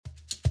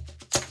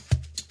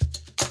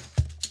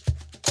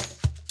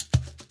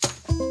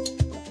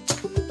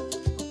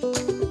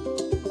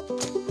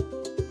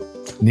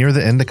Near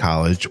the end of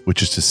college,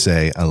 which is to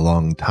say a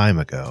long time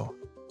ago,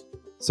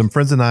 some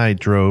friends and I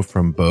drove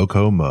from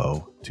Boco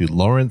Mo to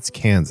Lawrence,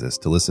 Kansas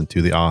to listen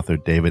to the author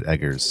David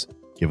Eggers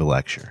give a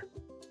lecture.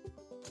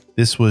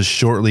 This was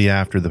shortly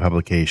after the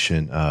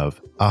publication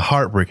of a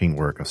heartbreaking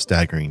work of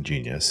staggering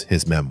genius,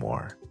 his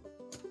memoir.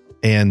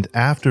 And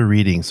after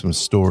reading some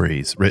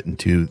stories written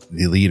to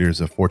the leaders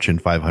of Fortune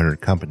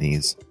 500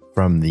 companies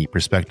from the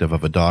perspective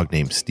of a dog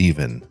named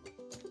Steven,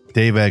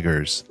 Dave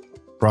Eggers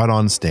brought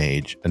on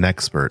stage an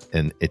expert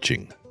in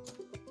itching,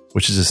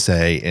 which is to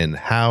say in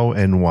how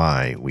and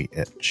why we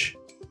itch.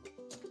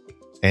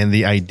 And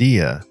the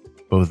idea,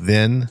 both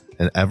then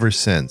and ever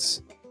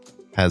since,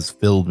 has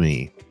filled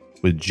me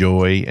with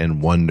joy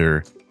and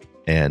wonder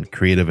and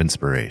creative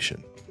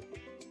inspiration.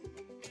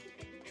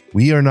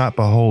 We are not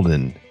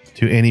beholden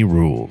to any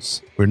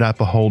rules. We're not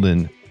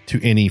beholden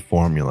to any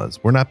formulas.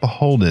 We're not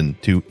beholden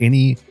to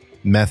any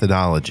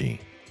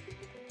methodology.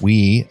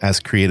 We,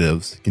 as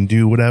creatives, can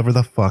do whatever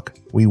the fuck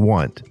we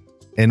want,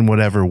 in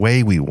whatever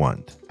way we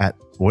want, at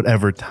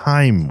whatever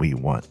time we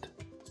want.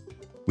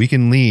 We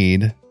can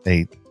lead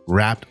a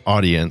rapt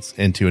audience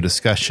into a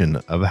discussion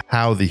of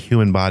how the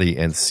human body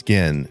and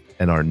skin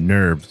and our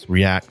nerves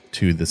react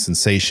to the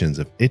sensations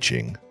of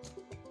itching,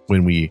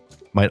 when we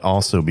might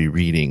also be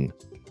reading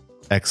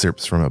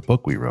excerpts from a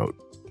book we wrote.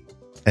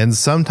 And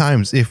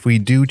sometimes, if we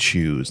do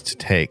choose to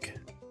take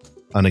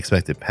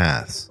unexpected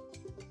paths,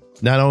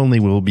 not only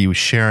will we be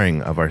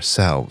sharing of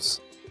ourselves,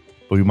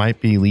 but we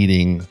might be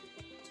leading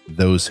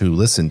those who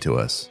listen to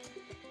us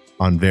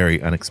on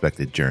very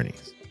unexpected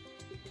journeys.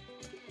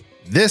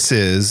 This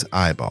is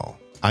Eyeball.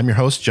 I'm your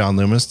host, John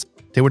Loomis.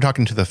 Today we're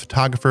talking to the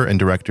photographer and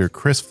director,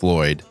 Chris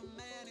Floyd.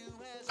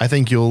 I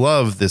think you'll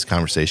love this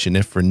conversation,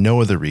 if for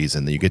no other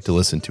reason that you get to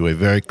listen to a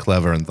very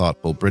clever and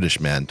thoughtful British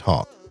man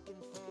talk.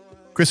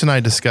 Chris and I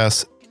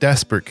discuss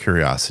desperate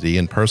curiosity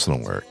and personal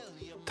work,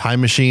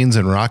 time machines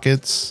and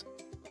rockets,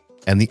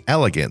 and the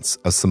elegance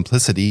of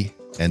simplicity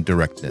and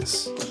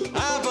directness.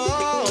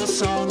 Eyeball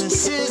song,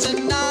 this is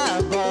an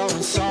eyeball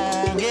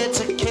song.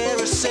 It's a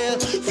carousel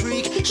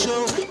freak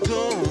show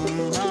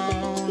going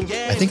on.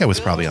 Yeah, I think I was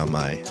probably on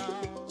my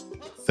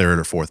third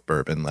or fourth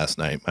bourbon last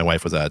night. My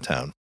wife was out of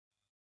town.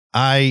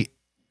 I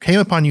came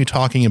upon you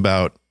talking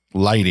about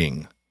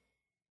lighting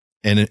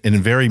in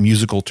very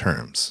musical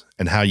terms,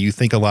 and how you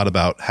think a lot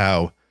about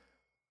how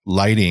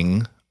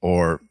lighting,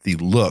 or the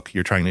look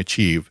you're trying to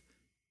achieve,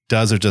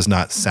 does or does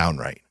not sound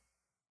right.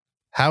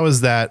 How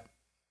is that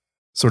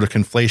sort of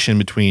conflation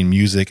between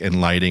music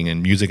and lighting,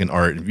 and music and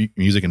art, and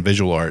music and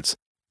visual arts?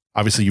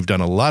 Obviously, you've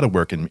done a lot of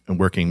work in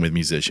working with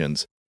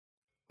musicians.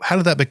 How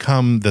did that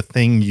become the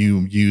thing you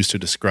use to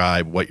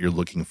describe what you're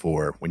looking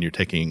for when you're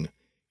taking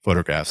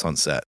photographs on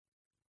set?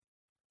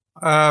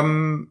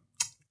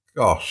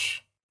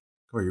 Gosh,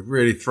 you've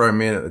really thrown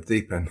me in at the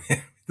deep end.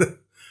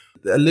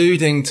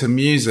 Alluding to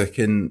music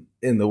in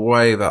the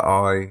way that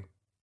I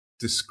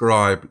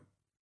describe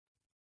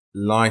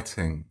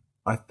lighting,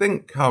 I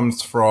think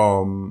comes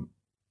from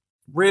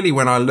really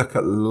when I look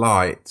at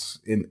light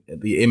in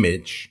the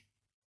image,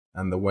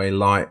 and the way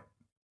light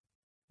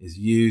is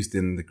used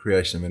in the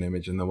creation of an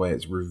image, and the way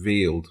it's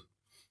revealed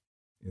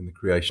in the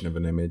creation of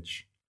an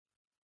image.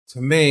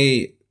 To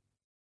me,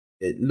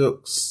 it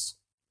looks,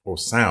 or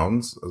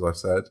sounds, as I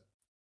said,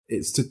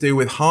 it's to do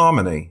with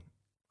harmony.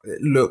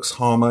 It looks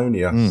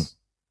harmonious.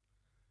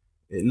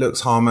 It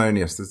looks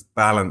harmonious. There's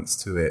balance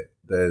to it.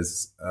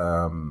 There's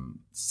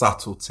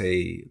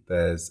subtlety.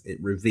 It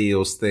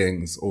reveals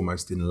things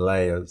almost in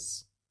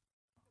layers.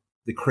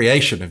 The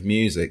creation of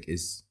music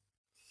is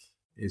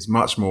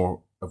much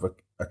more of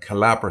a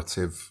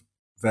collaborative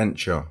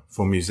venture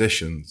for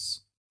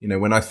musicians. You know,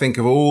 when I think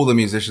of all the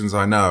musicians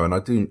I know, and I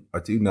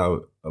do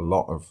know a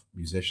lot of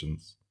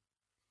musicians,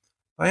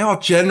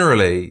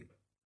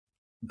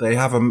 they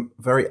have a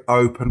very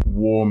open,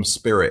 warm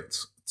spirit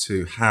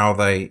to how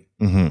they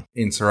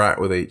interact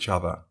with each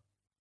other.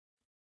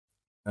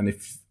 And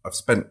if I've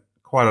spent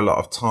quite a lot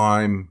of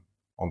time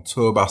on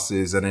tour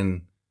buses and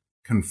in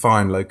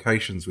confined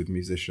locations with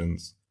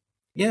musicians,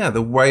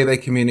 the way they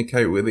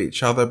communicate with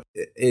each other,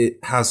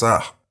 it has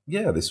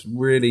this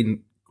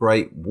really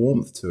great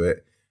warmth to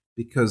it,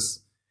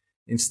 because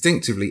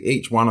instinctively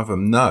each one of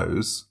them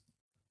knows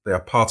they are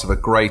part of a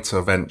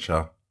greater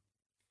venture,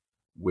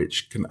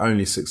 which can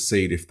only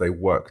succeed if they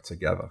work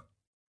together.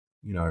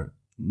 You know,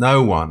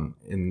 no one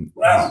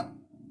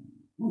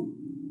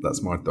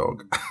that's my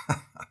dog.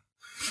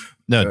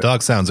 No,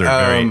 dog sounds are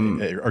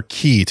are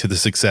key to the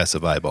success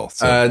of Eyeball.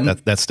 So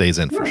that stays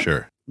in for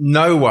sure.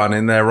 No one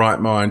in their right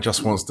mind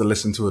just wants to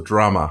listen to a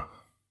drummer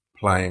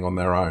playing on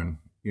their own,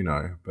 you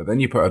know. But then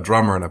you put a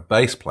drummer and a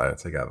bass player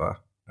together,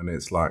 and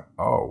it's like,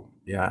 oh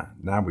yeah,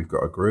 now we've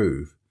got a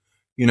groove,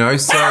 you know.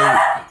 So,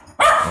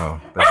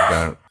 oh, there we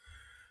go.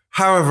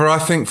 However, I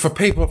think for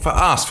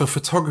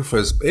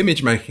photographers,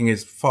 image making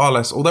is far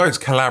less, although it's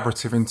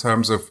collaborative in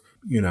terms of,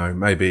 you know,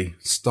 maybe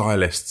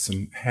stylists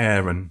and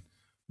hair and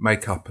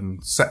makeup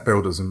and set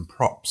builders and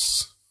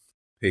props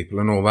people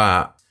and all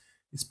that.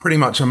 It's pretty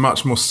much a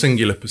much more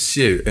singular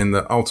pursuit, in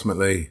that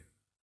ultimately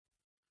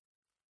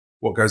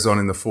what goes on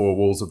in the four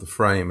walls of the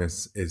frame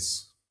is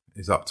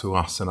up to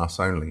us and us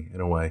only,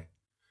 in a way.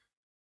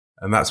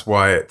 And that's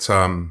why that's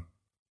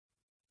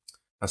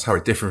how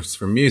it differs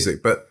from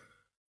music. But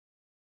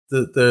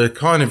the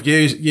kind of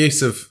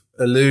use of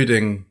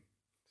alluding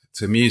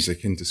to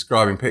music in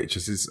describing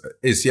pictures is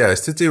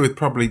it's to do with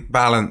probably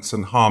balance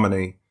and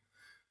harmony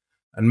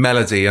and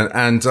melody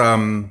and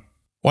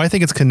well, I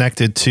think it's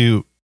connected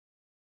to,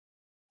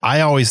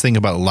 I always think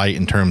about light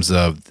in terms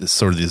of this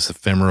sort of this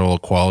ephemeral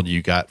quality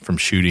you got from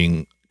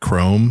shooting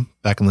chrome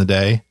back in the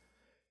day.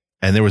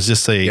 And there was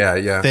just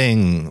a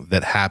thing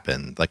that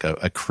happened, like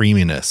a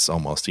creaminess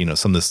almost,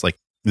 some of this like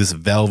this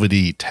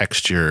velvety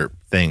texture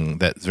thing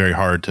that's very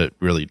hard to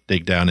really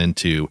dig down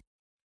into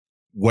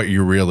what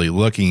you're really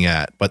looking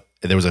at. But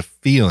there was a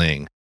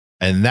feeling,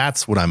 and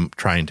that's what I'm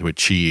trying to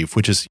achieve,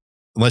 which is,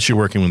 unless you're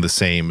working with the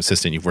same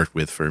assistant you've worked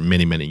with for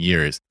many, many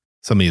years,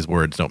 some of these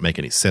words don't make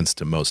any sense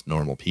to most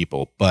normal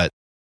people. But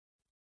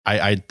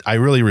I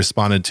really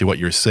responded to what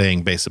you're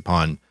saying based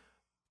upon,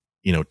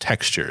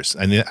 textures.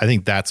 And I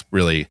think that's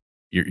really,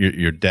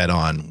 you're dead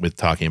on with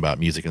talking about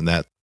music, and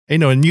that,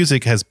 and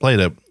music has played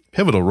a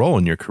pivotal role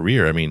in your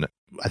career. I mean,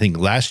 I think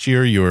last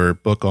year your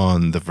book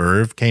on The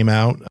Verve came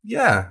out.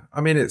 Yeah.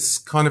 I mean, it's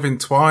kind of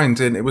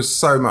entwined in, it was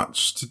so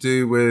much to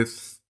do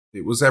with,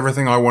 it was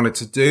everything I wanted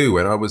to do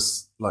when I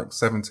was like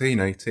 17,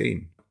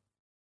 18.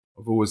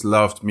 I've always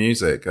loved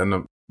music and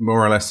I'm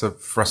more or less a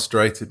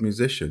frustrated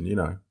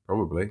musician,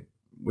 probably.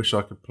 Wish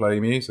I could play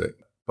music,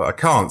 but I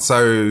can't.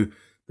 So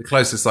the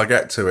closest I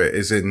get to it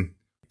is in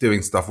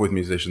doing stuff with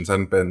musicians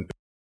and been,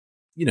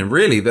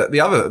 really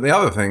the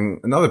other thing,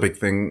 another big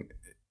thing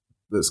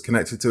that's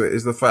connected to it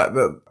is the fact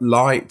that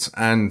light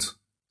and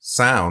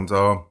sound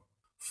are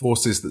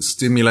forces that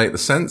stimulate the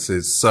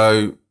senses.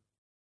 So,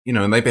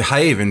 and they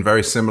behave in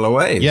very similar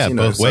ways. Yeah,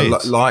 both ways.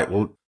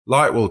 So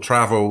light will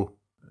travel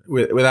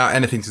without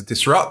anything to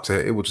disrupt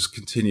it. It will just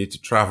continue to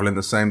travel in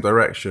the same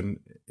direction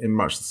in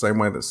much the same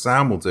way that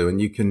sound will do. And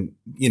you can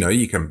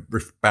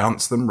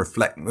bounce them,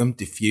 reflect them,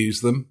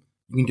 diffuse them.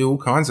 You can do all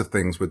kinds of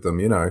things with them,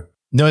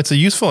 No, it's a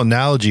useful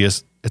analogy.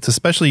 It's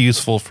especially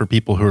useful for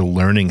people who are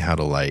learning how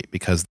to light,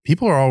 because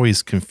people are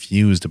always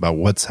confused about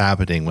what's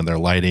happening when they're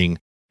lighting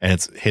and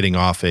it's hitting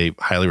off a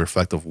highly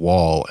reflective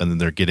wall, and then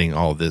they're getting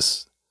all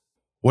this.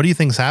 What do you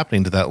think's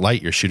happening to that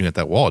light you're shooting at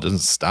that wall? It doesn't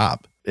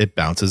stop. It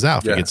bounces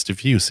out. Yeah. It gets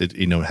diffused.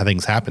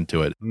 Things happen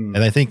to it. And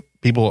I think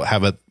people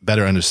have a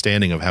better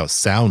understanding of how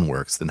sound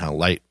works than how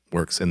light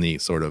works in the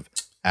sort of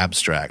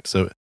abstract.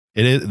 So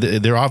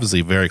they're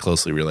obviously very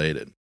closely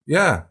related.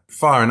 Yeah.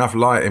 Fire enough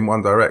light in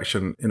one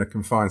direction in a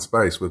confined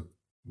space with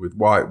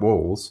white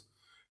walls,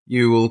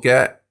 you will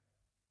get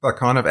that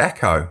kind of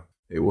echo.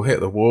 It will hit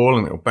the wall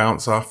and it will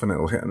bounce off and it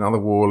will hit another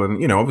wall.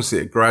 And, obviously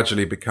it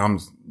gradually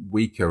becomes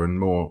weaker and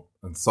more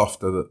and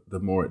softer the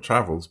more it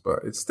travels, but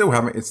it's still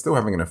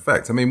having an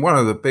effect. I mean, one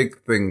of the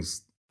big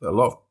things that a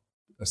lot of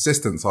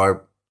assistants,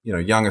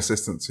 young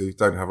assistants who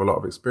don't have a lot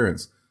of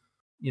experience,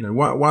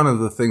 one of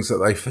the things that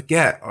they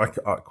forget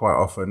quite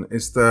often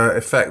is the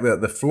effect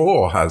that the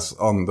floor has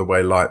on the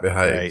way light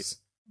behaves.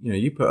 Right.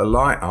 You put a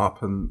light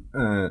up and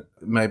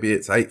maybe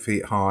it's 8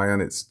 feet high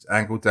and it's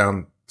angled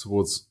down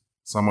towards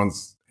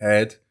someone's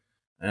head,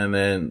 and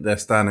then they're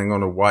standing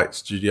on a white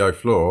studio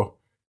floor,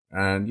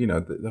 and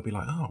they'll be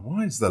like, "Oh,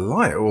 why is the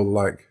light all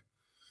like?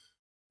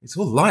 It's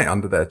all light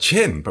under their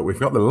chin, but we've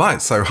got the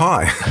light so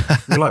high."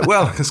 You're like,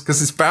 "Well, it's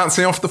because it's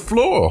bouncing off the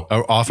floor,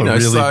 or off a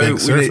really big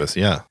surface."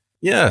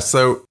 Yeah,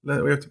 so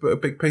we have to put a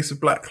big piece of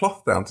black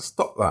cloth down to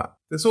stop that.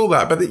 There's all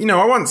that. But,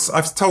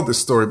 I've told this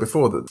story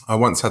before, that I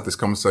once had this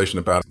conversation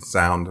about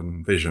sound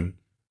and vision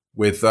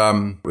with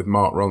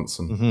Mark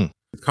Ronson,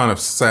 kind of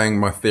saying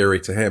my theory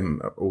to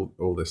him,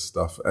 all this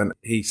stuff. And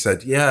he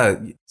said,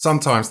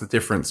 sometimes the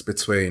difference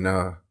between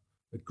a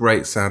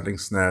great sounding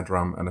snare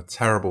drum and a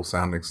terrible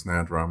sounding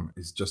snare drum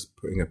is just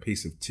putting a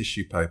piece of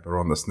tissue paper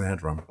on the snare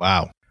drum.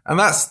 Wow. And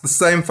that's the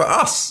same for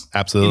us.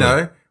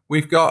 Absolutely.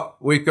 We've got,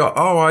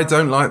 I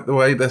don't like the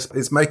way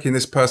it's making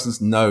this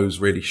person's nose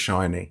really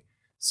shiny.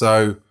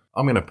 So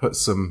I'm going to put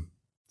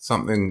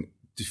something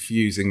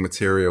diffusing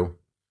material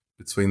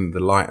between the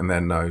light and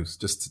their nose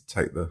just to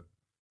take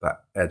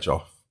that edge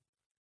off.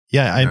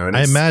 Yeah,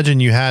 I imagine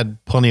you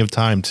had plenty of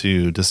time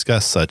to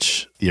discuss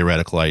such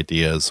theoretical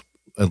ideas,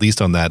 at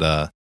least on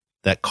that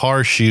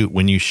car shoot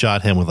when you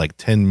shot him with like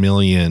 10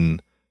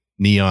 million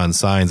neon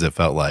signs, it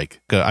felt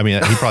like. I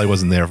mean, he probably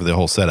wasn't there for the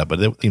whole setup, but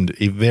it seemed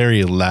a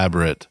very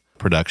elaborate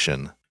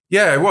production.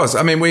 Yeah, it was.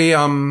 I mean, we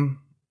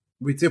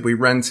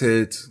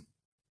rented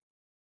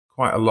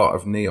quite a lot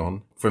of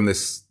neon from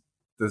there's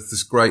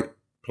this great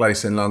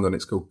place in London.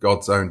 It's called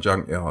God's Own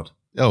Junkyard.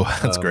 Oh,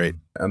 that's great.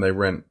 And they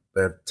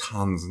have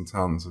tons and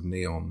tons of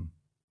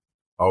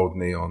old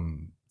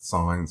neon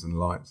signs and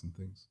lights and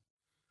things.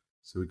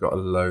 So we got a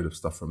load of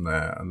stuff from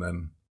there and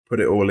then put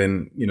it all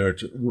in,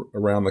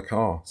 around the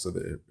car so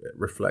that it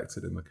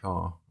reflected in the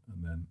car.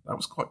 And then that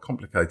was quite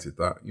complicated,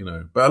 but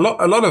a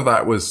lot of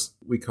that was,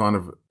 we kind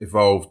of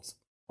evolved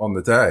on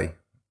the day.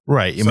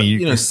 Right.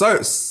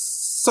 So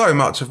so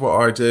much of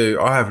what I do,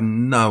 I have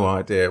no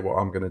idea what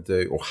I'm going to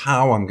do or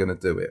how I'm going to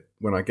do it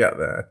when I get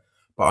there.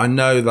 But I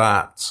know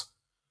that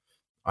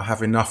I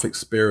have enough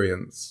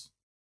experience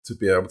to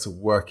be able to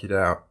work it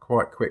out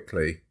quite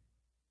quickly,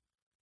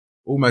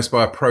 almost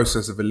by a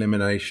process of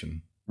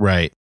elimination.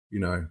 Right. You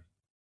know,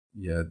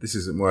 yeah, this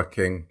isn't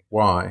working.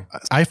 Why?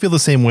 I feel the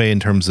same way in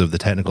terms of the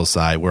technical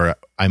side, where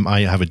I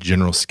might have a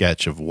general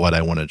sketch of what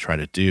I want to try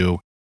to do.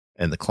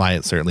 And the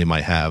client certainly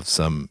might have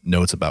some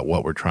notes about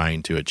what we're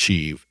trying to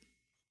achieve.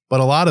 But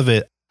a lot of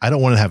it, I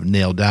don't want to have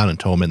nailed down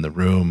until I'm in the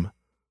room,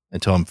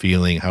 until I'm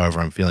feeling however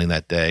I'm feeling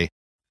that day.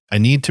 I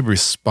need to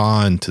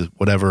respond to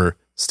whatever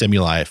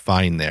stimuli I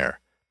find there,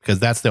 because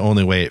that's the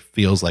only way it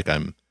feels like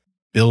I'm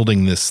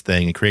building this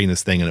thing and creating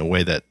this thing in a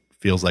way that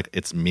feels like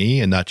it's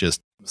me and not just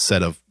a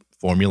set of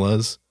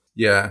formulas.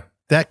 Yeah.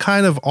 That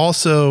kind of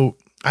also,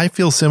 I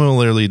feel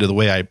similarly to the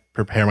way I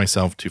prepare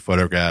myself to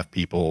photograph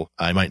people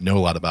I might know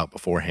a lot about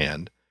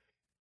beforehand.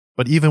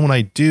 But even when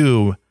I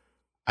do,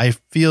 I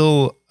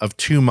feel of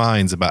two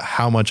minds about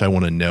how much I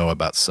want to know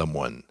about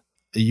someone.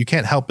 You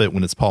can't help it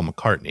when it's Paul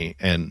McCartney,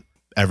 and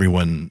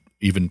everyone,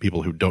 even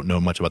people who don't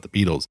know much about the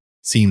Beatles,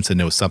 seems to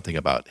know something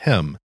about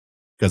him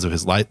because of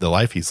his life, the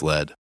life he's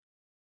led.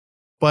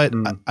 But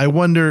I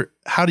wonder,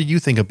 how do you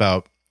think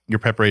about your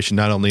preparation,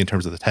 not only in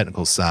terms of the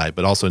technical side,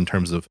 but also in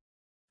terms of,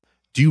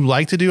 do you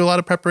like to do a lot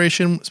of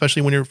preparation,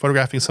 especially when you're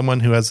photographing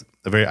someone who has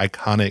a very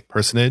iconic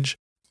personage?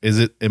 Is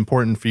it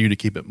important for you to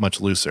keep it much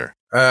looser?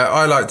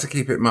 I like to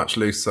keep it much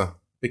looser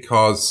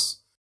because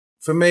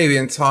for me, the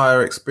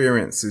entire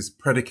experience is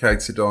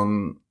predicated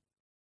on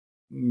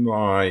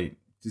my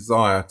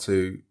desire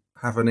to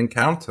have an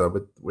encounter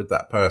with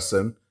that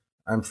person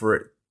and for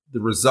it, the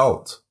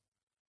result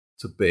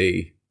to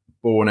be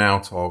born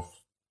out of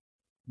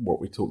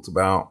what we talked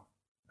about,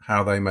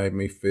 how they made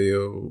me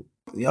feel.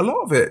 A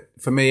lot of it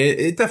for me,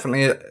 it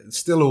definitely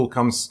still all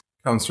comes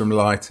from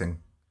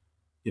lighting.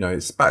 You know,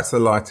 it's back to the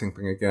lighting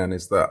thing again,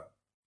 is that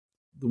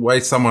the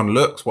way someone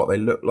looks, what they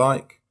look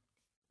like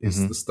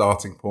is the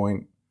starting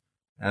point.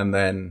 And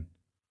then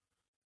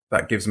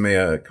that gives me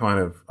a kind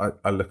of,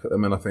 I look at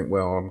them and I think,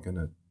 well, I'm going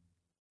to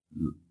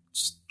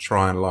just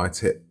try and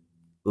light it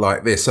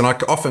like this. And I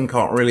often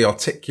can't really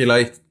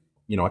articulate,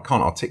 I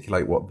can't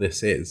articulate what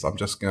this is. I'm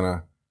just going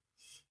to,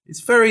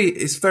 it's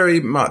very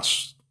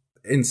much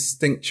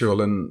instinctual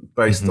and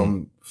based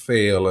on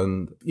feel.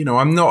 And,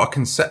 I'm not a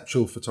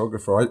conceptual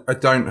photographer. I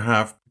don't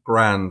have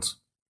grand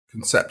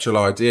conceptual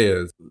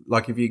ideas.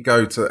 Like if you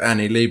go to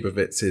Annie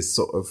Leibovitz's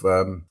sort of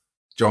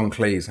John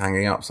Cleese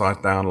hanging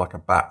upside down like a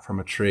bat from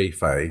a tree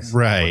phase.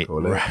 Right.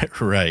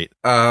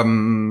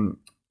 I'm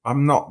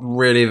not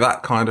really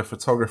that kind of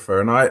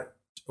photographer. And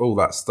all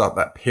that stuff,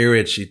 that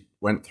period she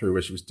went through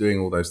where she was doing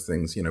all those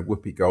things,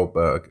 Whoopi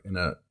Goldberg in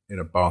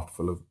a bath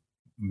full of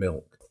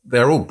milk.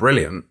 They're all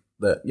brilliant,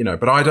 but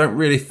I don't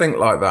really think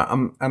like that.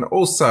 And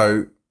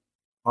also,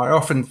 I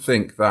often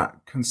think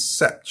that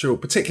conceptual,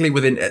 particularly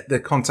within the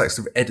context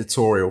of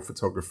editorial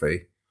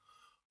photography,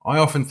 I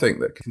often think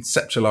that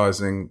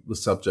conceptualizing the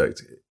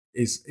subject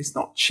it's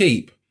not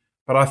cheap,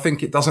 but I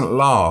think it doesn't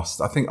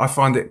last. I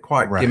find it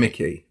quite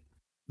gimmicky.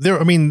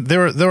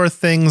 There are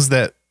things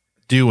that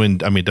do and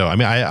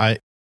don't.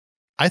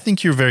 I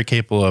think you're very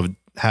capable of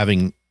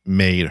having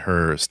made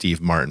her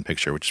Steve Martin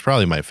picture, which is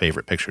probably my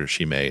favorite picture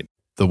she made.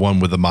 The one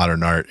with the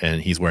modern art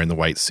and he's wearing the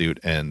white suit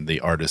and the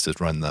artist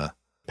has run the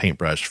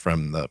paintbrush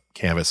from the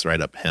canvas right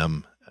up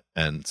him.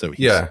 And so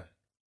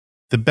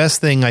the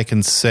best thing I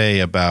can say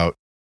about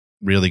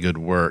really good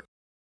work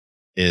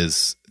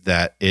is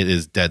that it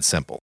is dead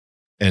simple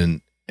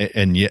and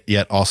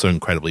yet also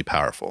incredibly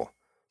powerful.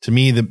 To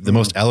me, the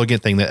most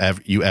elegant thing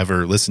that you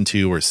ever listen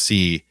to or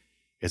see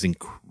is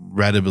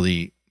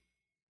incredibly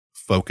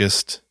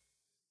focused,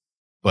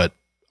 but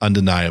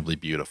undeniably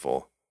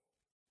beautiful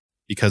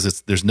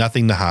because there's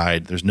nothing to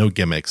hide. There's no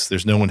gimmicks.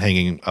 There's no one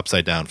hanging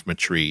upside down from a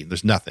tree.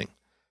 There's nothing.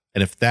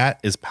 And if that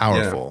is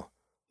powerful,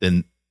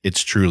 then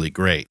it's truly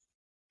great.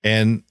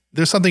 And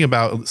there's something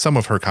about some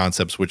of her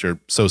concepts which are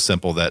so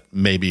simple that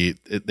maybe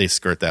they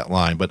skirt that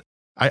line. But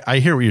I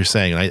hear what you're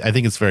saying. And I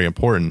think it's very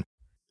important,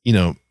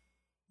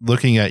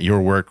 looking at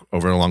your work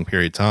over a long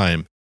period of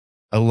time,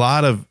 a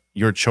lot of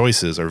your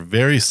choices are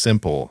very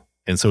simple.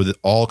 And so it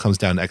all comes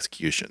down to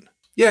execution.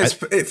 Yeah,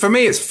 for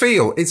me, it's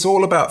feel. It's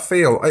all about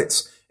feel.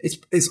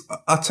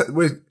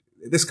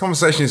 This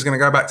conversation is going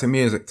to go back to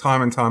music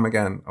time and time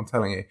again. I'm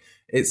telling you,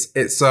 it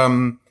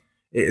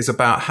is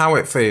about how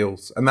it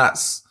feels, and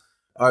that's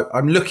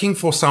I'm looking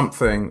for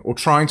something or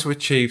trying to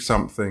achieve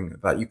something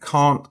that you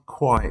can't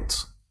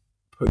quite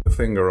put the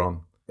finger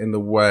on in the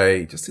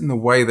way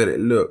that it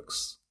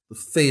looks, the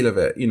feel of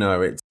it.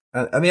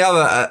 And the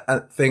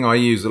other thing I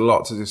use a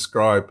lot to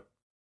describe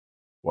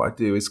what I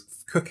do is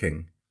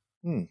cooking.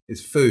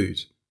 Is food.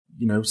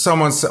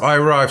 I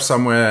arrived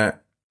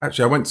somewhere.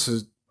 Actually,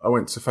 I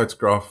went to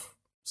photograph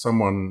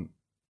someone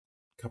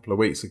a couple of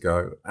weeks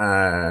ago,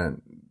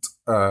 and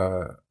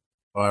I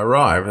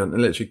arrived and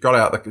literally got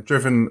out.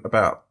 Driven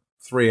about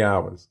 3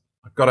 hours.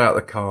 I got out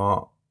of the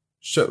car,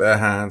 shook their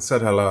hand,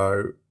 said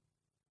hello,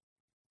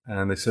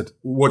 And they said,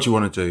 what do you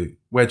want to do?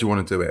 Where do you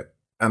want to do it?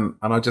 And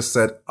I just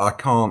said, I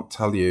can't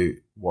tell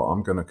you what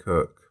I'm going to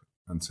cook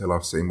until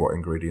I've seen what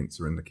ingredients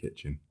are in the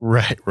kitchen.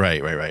 Right.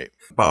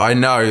 But I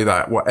know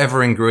that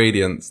whatever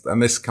ingredients,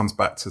 and this comes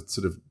back to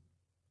sort of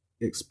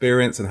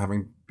experience and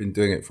having been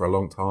doing it for a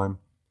long time,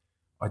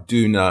 I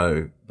do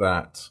know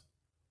that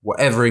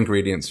whatever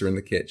ingredients are in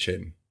the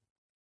kitchen,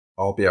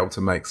 I'll be able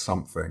to make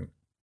something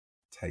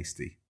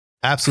tasty.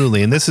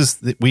 Absolutely. And this is,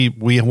 we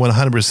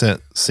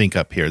 100% sync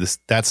up here.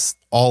 That's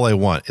all I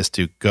want, is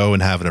to go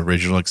and have an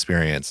original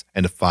experience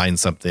and to find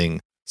something,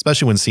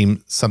 especially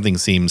when something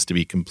seems to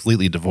be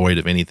completely devoid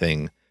of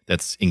anything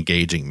that's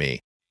engaging me.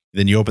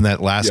 Then you open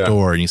that last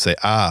door and you say,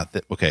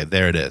 okay,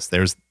 there it is.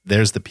 There's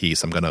the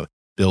piece I'm going to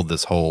build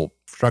this whole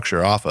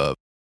structure off of.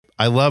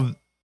 I love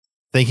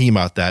thinking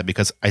about that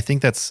because I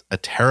think that's a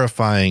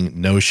terrifying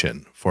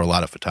notion for a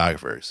lot of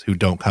photographers who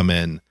don't come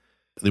in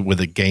with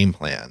a game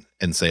plan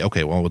and say,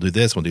 okay, well, we'll do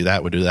this, we'll do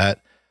that, we'll do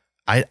that.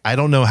 I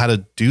don't know how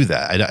to do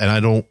that.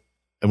 And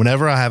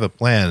whenever I have a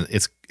plan,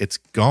 it's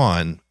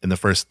gone in the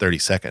first 30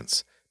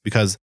 seconds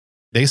because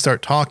they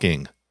start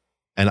talking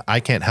and I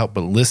can't help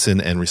but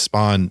listen and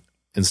respond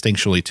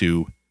instinctually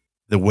to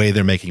the way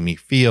they're making me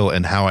feel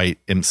and how I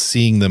am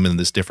seeing them in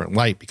this different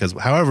light. Because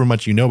however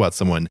much you know about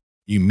someone,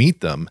 you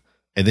meet them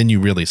and then you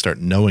really start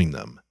knowing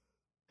them.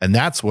 And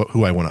that's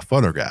who I want to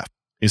photograph,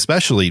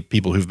 especially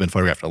people who've been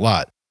photographed a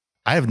lot.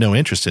 I have no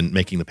interest in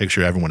making the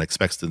picture everyone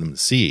expects them to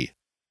see.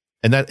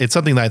 And that it's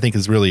something that I think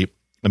is really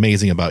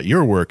amazing about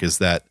your work is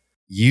that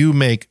you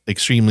make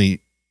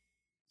extremely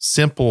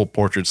simple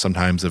portraits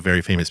sometimes of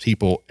very famous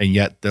people, and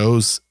yet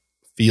those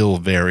feel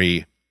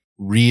very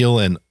real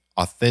and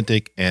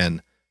authentic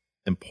and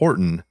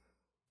important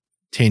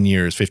 10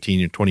 years,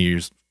 15 or 20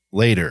 years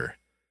later.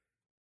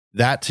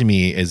 That to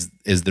me is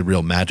the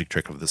real magic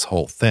trick of this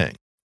whole thing.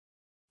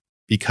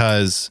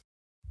 Because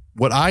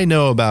what I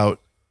know about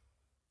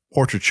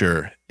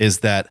portraiture is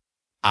that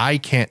I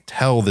can't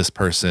tell this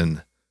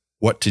person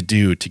what to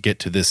do to get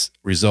to this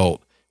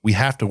result. We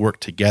have to work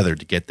together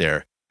to get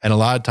there. And a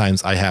lot of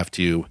times I have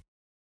to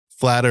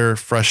flatter,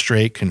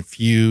 frustrate,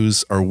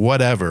 confuse, or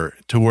whatever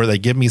to where they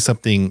give me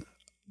something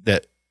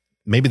that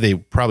maybe they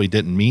probably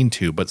didn't mean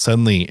to, but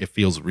suddenly it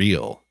feels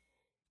real.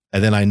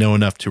 And then I know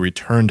enough to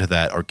return to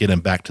that or get them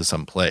back to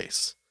some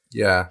place.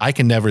 Yeah. I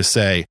can never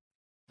say,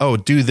 oh,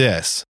 do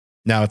this.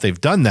 Now, if they've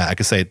done that, I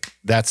can say,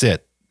 that's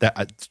it.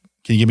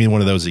 Can you give me one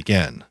of those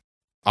again?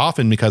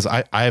 Often because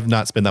I have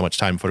not spent that much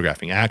time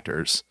photographing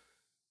actors.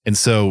 And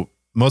so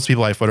most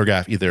people I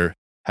photograph either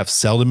have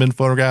seldom been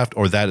photographed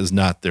or that is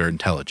not their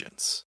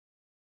intelligence.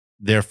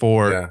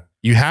 Therefore,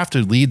 you have to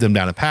lead them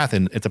down a path,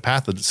 and it's a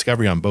path of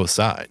discovery on both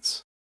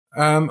sides.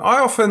 I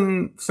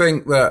often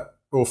think that,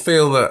 or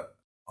feel that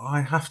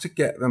I have to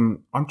get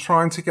them, I'm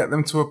trying to get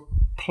them to a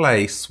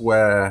place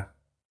where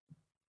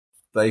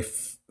they've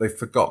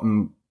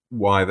forgotten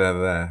why they're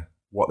there,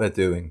 what they're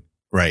doing.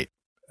 Right.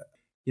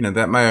 You know,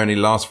 that may only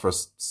last for a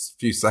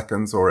few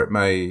seconds, or it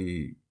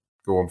may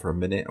go on for a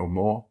minute or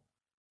more.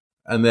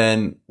 And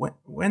then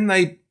when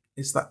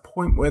it's that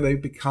point where they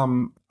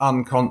become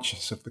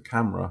unconscious of the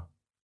camera,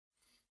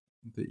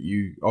 that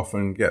you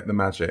often get the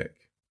magic.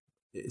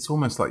 It's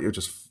almost like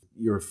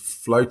you're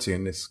floating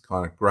in this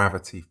kind of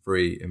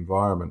gravity-free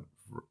environment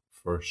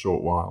for a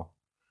short while.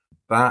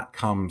 That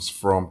comes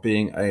from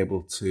being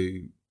able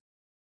to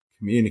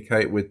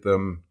communicate with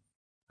them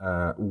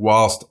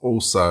whilst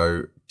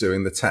also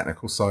doing the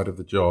technical side of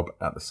the job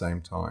at the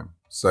same time,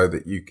 so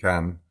that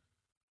you're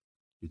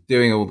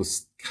doing all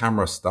the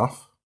camera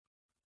stuff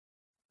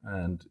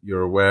and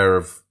you're aware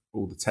of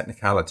all the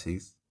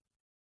technicalities,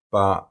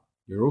 but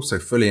you're also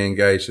fully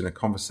engaged in a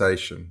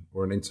conversation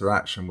or an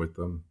interaction with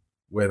them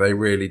where they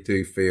really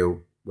do feel,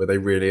 where they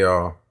really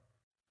are.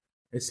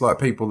 It's like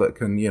people that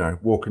can,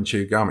 walk and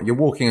chew gum. You're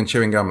walking and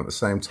chewing gum at the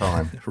same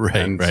time.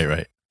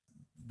 Right.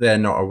 They're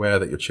not aware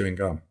that you're chewing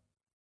gum,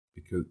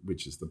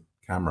 which is the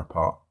camera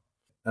part.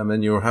 And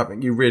then you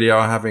really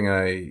are having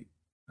a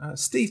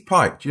Steve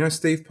Pike. Do you know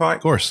Steve Pike?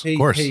 Of course.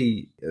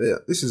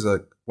 This is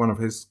one of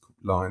his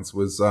lines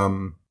was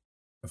a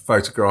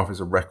photograph is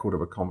a record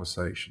of a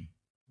conversation,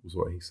 was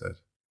what he said.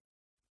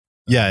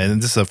 Yeah,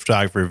 and this is a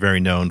photographer very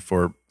known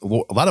for a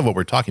lot of what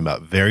we're talking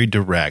about. Very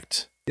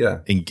direct,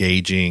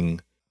 engaging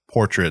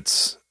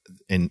portraits,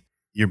 and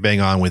you're bang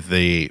on with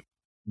the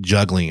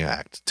juggling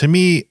act. To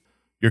me,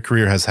 your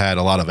career has had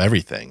a lot of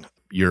everything.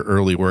 Your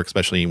early work,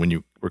 especially when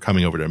you were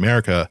coming over to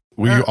America,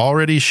 were you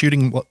already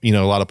shooting, a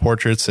lot of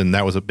portraits, and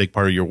that was a big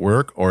part of your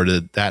work, or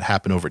did that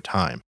happen over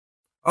time?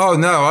 Oh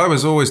no, I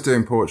was always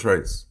doing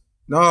portraits.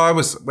 No,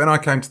 when I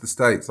came to the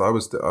States, I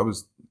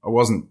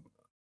wasn't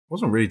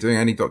really doing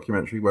any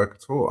documentary work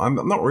at all. I'm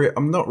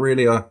not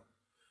really I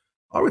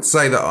would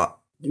say that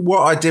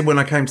what I did when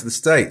I came to the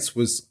States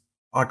was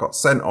I got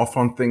sent off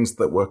on things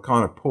that were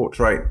kind of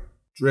portrait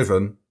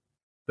driven.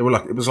 It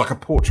was like a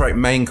portrait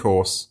main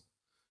course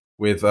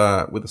with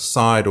a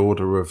side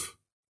order of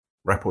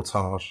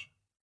reportage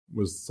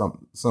was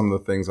some of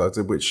the things I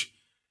did, which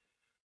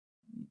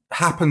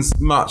happens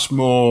much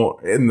more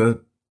in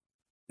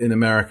in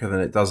America than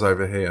it does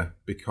over here,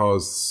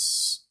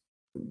 because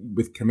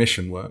with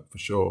commission work for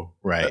sure,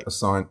 Right.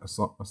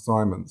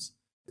 Assignments.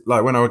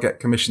 Like when I would get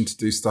commissioned to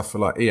do stuff for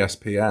like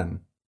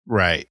ESPN,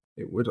 Right.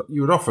 you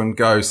would often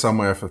go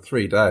somewhere for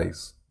 3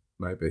 days,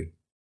 maybe,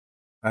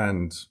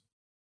 and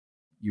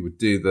you would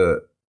do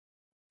the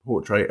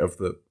portrait of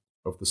the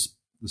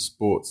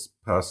sports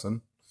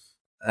person,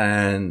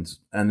 and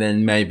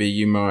then maybe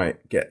you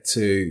might get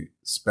to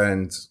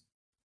spend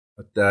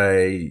a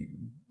day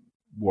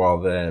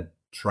while they're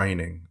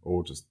training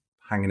or just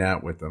hanging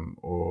out with them.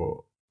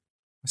 Or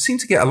I seem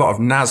to get a lot of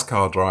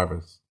NASCAR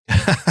drivers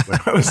when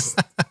I was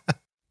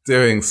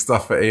doing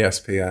stuff at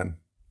ESPN.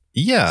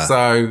 Yeah.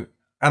 So,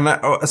 and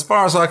that, as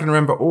far as I can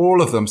remember,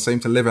 all of them seem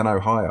to live in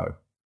Ohio.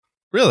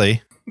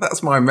 Really?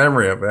 That's my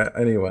memory of it,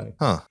 anyway.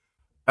 Huh.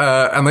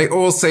 And they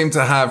all seem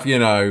to have,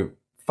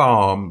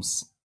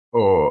 farms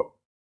or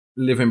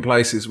live in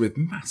places with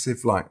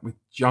massive, with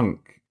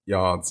junk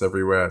yards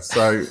everywhere.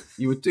 So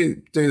you would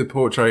do the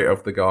portrait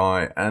of the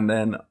guy, and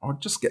then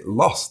I'd just get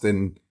lost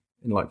in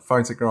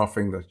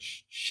photographing the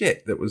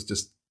shit that was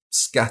just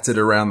scattered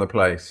around the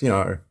place,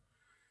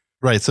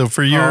 Right. So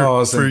for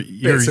your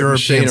European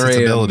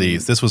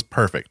sensibilities, this was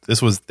perfect.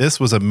 This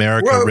was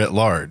America writ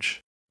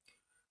large.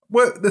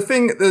 Well, the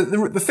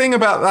thing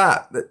about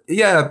that,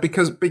 yeah,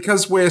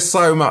 because we are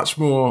so much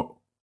more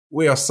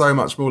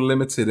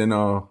limited in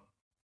our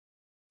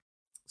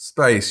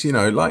space.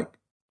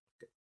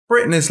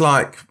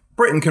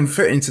 Britain can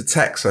fit into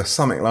Texas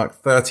something like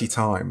 30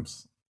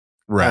 times,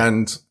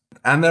 right?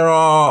 And there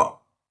are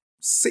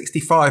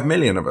 65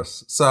 million of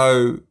us,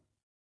 so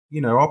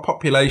our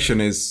population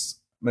is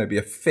maybe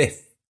a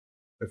fifth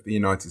of the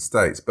United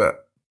States,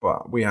 but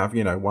we have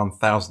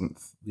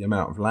 1,000th the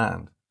amount of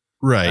land.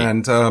 Right.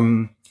 And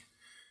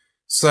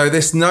so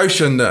this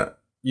notion that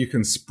you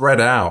can spread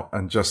out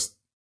and just,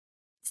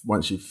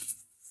 once you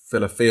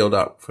fill a field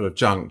up full of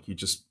junk, you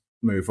just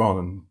move on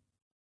and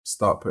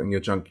start putting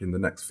your junk in the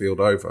next field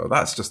over.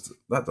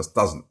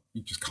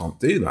 You just can't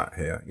do that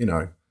here,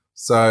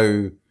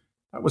 So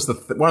that was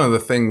one of the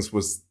things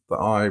was that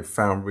I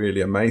found really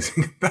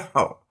amazing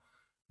about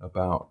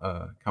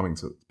coming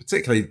to,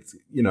 particularly,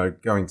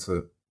 going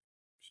to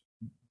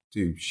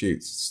do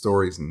shoots,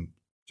 stories and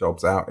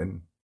jobs out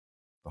in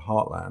the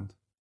heartland,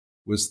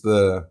 was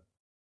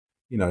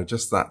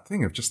just that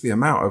thing of just the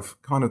amount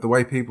of kind of the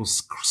way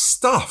people's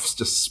stuff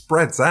just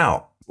spreads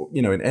out,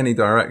 in any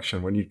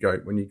direction when you go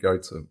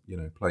to,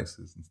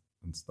 places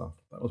and stuff.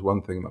 That was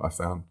one thing that I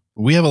found.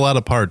 We have a lot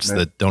of parts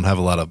that don't have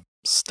a lot of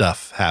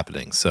stuff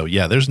happening. So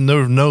yeah, there's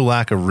no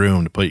lack of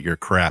room to put your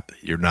crap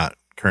that you're not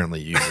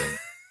currently using.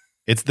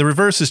 It's the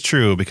reverse is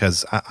true,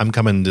 because I'm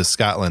coming to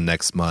Scotland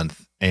next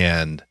month,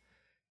 and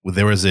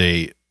there was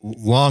a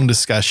long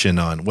discussion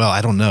on, well,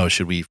 I don't know,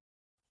 should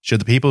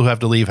the people who have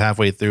to leave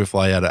halfway through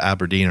fly out of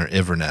Aberdeen or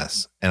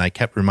Inverness? And I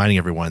kept reminding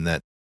everyone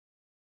that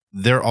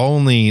they're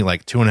only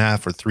like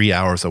 2.5 or 3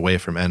 hours away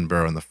from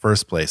Edinburgh in the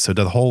first place. So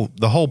the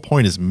whole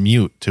point is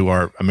mute to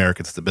our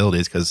American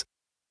sensibilities, because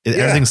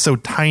everything's so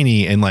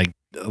tiny and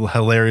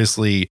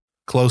hilariously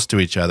close to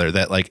each other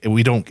that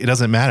it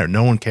doesn't matter.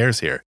 No one cares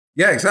here.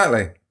 Yeah,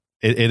 exactly.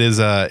 It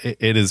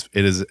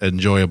is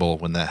enjoyable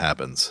when that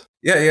happens.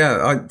 Yeah,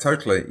 I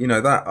totally.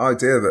 That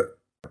idea that,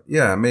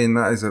 yeah, I mean,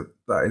 that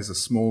is a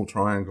small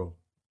triangle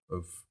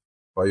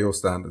by your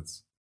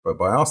standards, but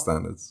by our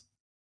standards,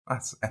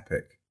 that's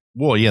epic.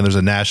 Well, yeah, there's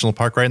a national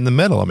park right in the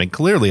middle. I mean,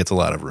 clearly it's a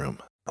lot of room.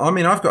 I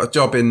mean, I've got a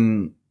job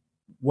in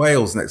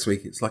Wales next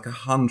week. It's like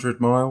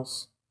 100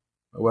 miles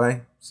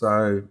away,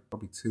 so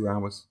probably 2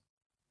 hours.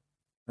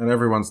 And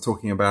everyone's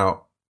talking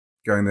about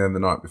going there the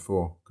night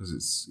before, because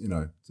it's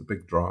a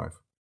big drive.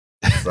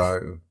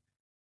 So,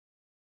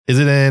 is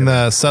it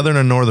in southern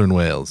or northern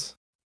Wales?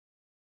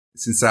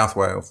 It's in South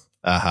Wales.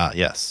 Aha,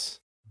 yes.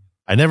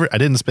 I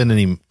didn't spend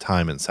any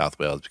time in South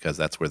Wales because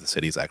that's where the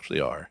cities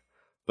actually are.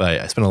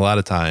 But I spent a lot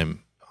of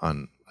time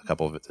on a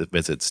couple of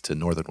visits to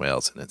northern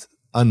Wales, and it's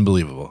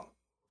unbelievable.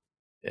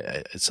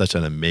 Yeah, it's such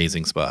an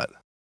amazing spot.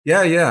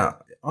 Yeah.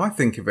 I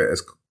think of it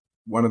as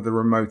one of the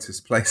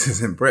remotest places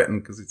in Britain,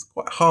 because it's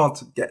quite hard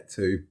to get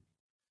to.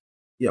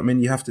 Yeah, I mean,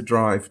 you have to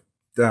drive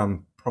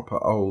down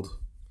proper old.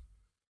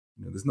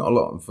 There's not a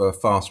lot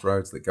of fast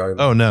roads that go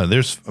there. Oh no,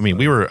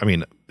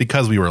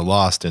 because we were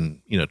lost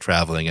and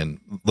traveling and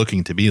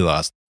looking to be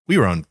lost, we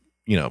were on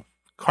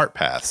cart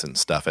paths and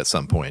stuff at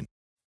some point.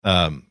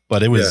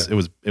 But it was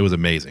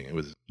amazing. It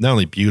was not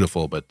only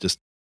beautiful, but just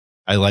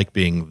I like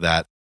being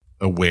that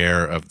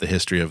aware of the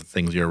history of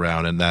things you're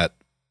around, and that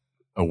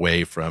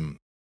away from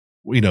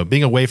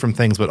being away from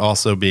things, but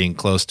also being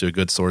close to a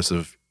good source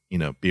of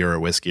beer or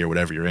whiskey or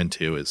whatever you're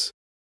into is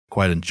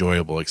quite an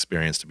enjoyable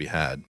experience to be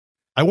had.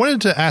 I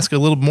wanted to ask a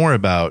little more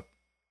about,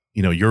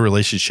 your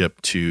relationship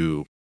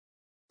to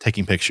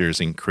taking pictures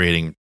and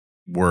creating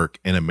work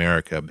in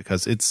America,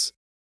 because it's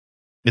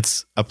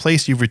a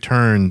place you've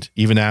returned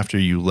even after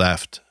you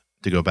left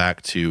to go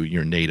back to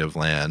your native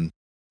land.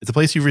 It's a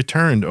place you've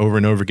returned over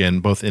and over again,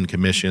 both in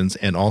commissions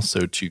and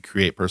also to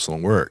create personal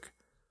work.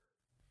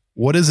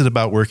 What is it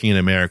about working in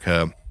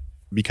America?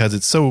 Because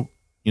it's so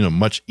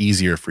much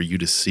easier for you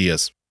to see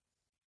us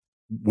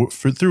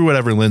through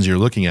whatever lens you're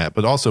looking at,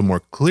 but also more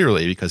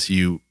clearly because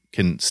you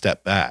can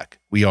step back.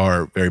 We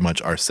are very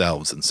much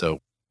ourselves, and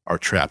so are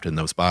trapped in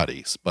those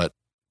bodies. But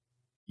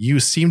you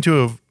seem to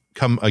have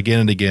come again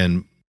and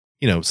again,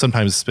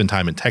 sometimes spend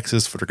time in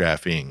Texas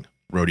photographing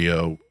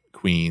rodeo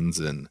queens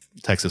and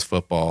Texas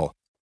football.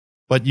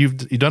 But you've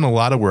done a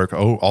lot of work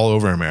all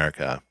over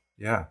America.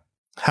 Yeah.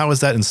 How has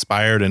that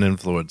inspired and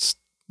influenced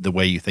the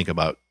way you think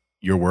about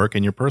your work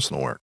and your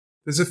personal work?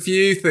 There's a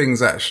few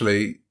things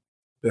actually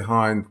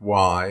behind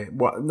why.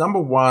 Number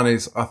one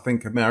is I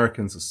think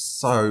Americans are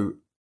so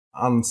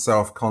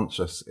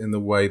unself-conscious in the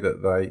way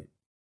that they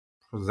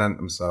present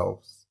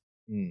themselves.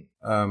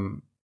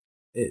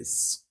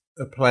 It's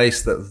a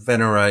place that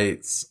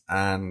venerates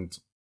and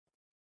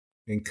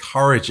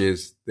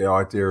encourages the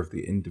idea of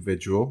the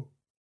individual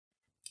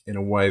in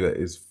a way that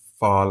is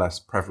far less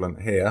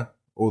prevalent here,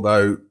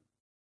 although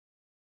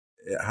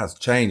it has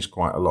changed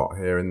quite a lot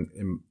here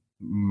in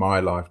my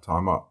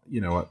lifetime. I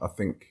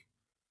think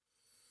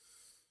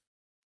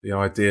the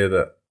idea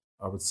that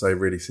I would say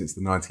really since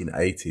the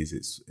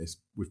 1980s,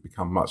 we've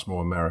become much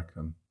more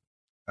American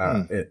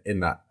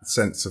in that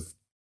sense of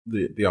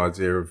the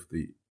idea of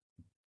the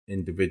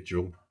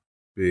individual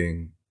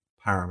being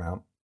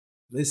paramount.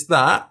 There's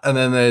that, and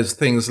then there's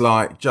things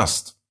like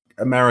just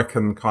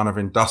American kind of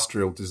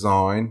industrial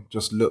design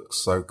just looks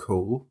so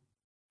cool,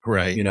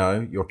 right?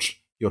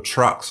 Your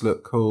trucks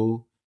look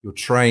cool, your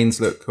trains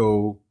look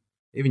cool,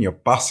 even your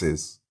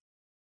buses.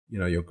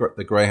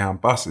 The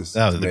Greyhound buses.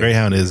 Oh, the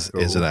Greyhound is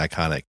an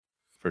iconic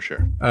for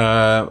sure.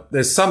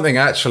 There's something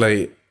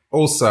actually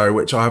also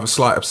which I have a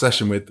slight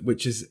obsession with,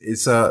 which is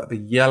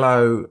the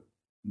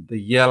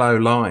yellow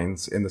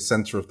lines in the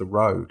center of the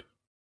road.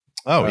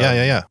 Oh,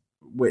 yeah.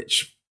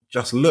 Which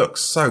just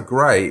looks so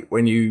great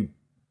when you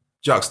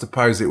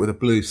juxtapose it with a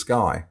blue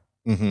sky.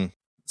 Mm-hmm.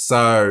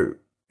 So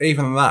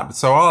even that,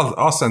 so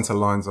our center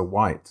lines are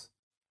white,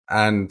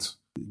 and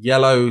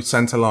yellow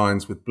center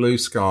lines with blue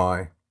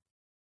sky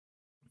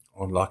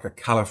on like a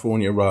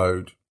California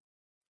road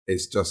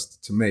is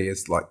just, to me,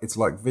 it's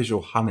like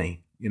visual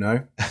honey,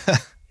 Right.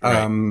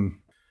 And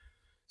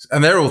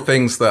they're all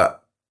things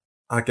that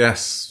I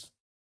guess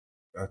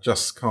are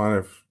just kind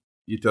of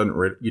you don't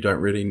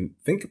really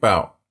think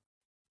about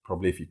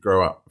probably if you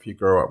grow up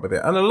with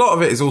it. And a lot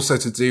of it is also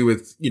to do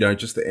with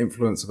just the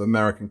influence of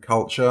American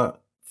culture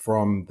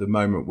from the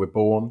moment we're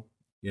born.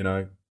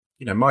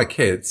 My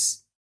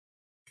kids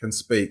can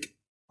speak,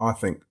 I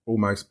think,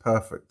 almost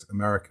perfect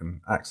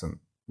American accent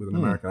with an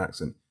American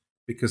accent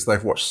because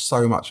they've watched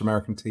so much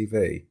American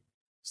TV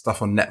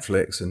stuff on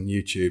Netflix and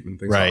YouTube and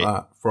things like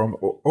that from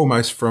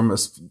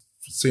as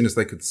soon as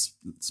they could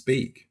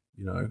speak.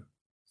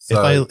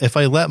 So, if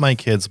I let my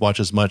kids watch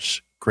as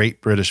much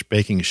Great British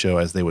Baking Show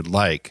as they would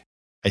like,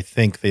 I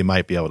think they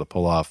might be able to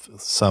pull off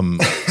some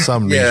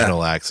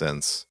regional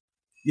accents.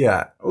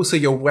 Yeah. Also,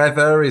 your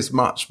weather is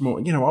much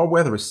more. Our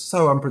weather is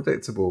so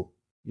unpredictable.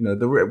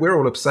 We're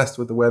all obsessed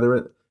with the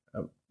weather.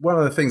 One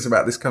of the things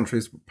about this country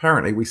is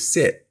apparently we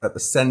sit at the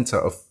center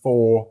of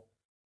 4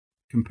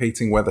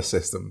 competing weather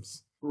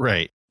systems.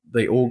 Right.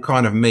 They all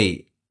kind of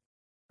meet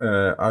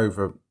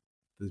over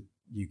the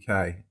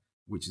UK,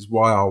 which is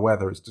why our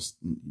weather is just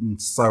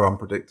so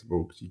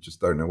unpredictable because you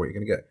just don't know what you're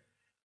going to get.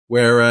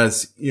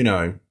 Whereas, you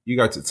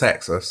go to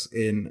Texas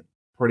in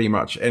pretty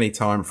much any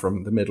time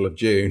from the middle of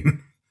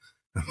June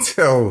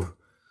until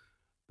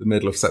the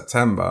middle of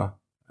September,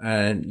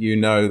 and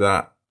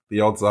that the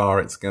odds are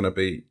it's going to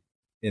be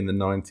in the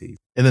 90s.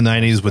 In the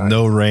 90s with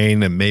no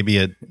rain and maybe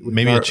a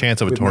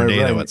chance of a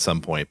tornado at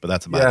some point, but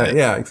that's about it.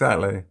 Yeah,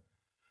 exactly.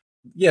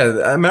 Yeah,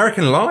 the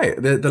American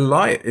light, the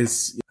light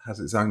has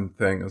its own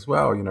thing as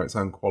well, its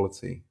own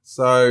quality.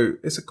 So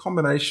it's a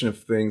combination of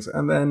things,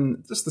 and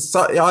then just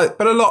but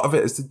a lot of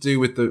it is to do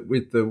with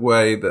the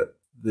way that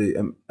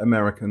the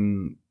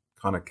American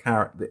kind of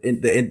character,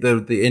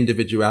 the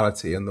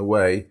individuality, and the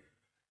way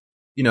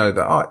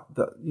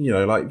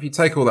like if you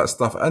take all that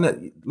stuff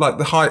and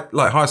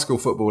high school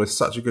football is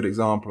such a good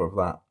example of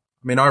that.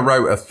 I mean, I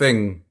wrote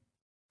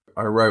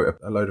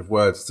a load of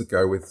words to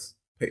go with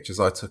pictures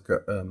I took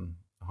at a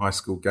high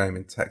school game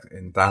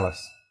in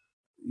Dallas.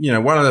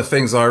 One of the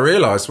things I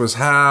realized was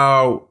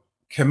how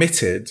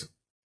committed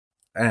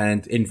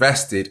and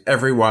invested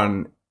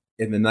everyone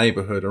in the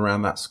neighborhood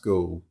around that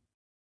school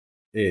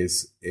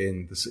is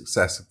in the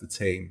success of the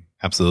team.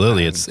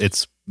 Absolutely.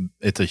 It's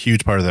a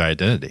huge part of their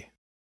identity.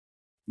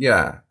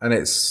 Yeah. And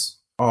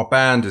our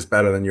band is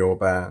better than your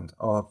band.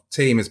 Our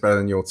team is better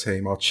than your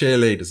team. Our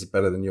cheerleaders are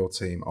better than your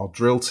team. Our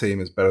drill team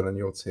is better than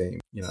your team.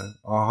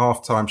 Our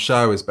halftime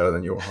show is better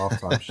than your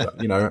halftime show.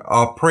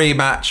 Our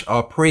pre-match,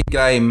 our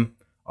pre-game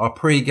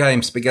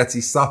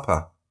spaghetti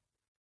supper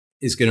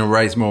is going to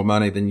raise more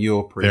money than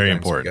your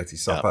pre-game spaghetti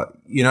supper,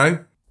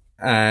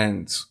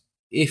 And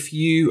if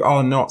you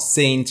are not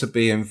seen to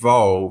be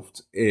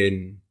involved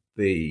in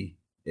the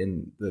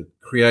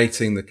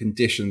creating the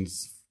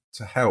conditions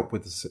to help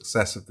with the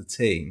success of the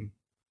team,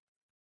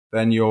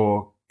 then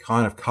you're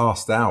kind of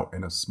cast out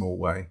in a small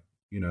way,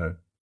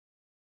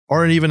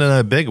 Or even in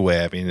a big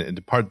way. I mean, in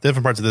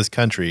different parts of this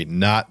country,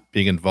 not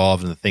being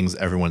involved in the things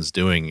everyone's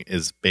doing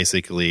is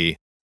basically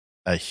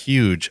a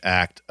huge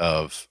act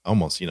of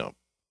almost,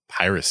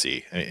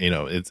 piracy.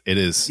 It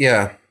is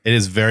Yeah. it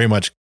is very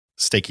much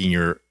staking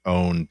your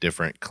own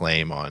different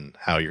claim on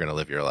how you're going to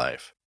live your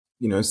life.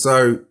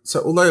 So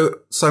although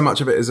so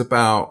much of it is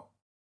about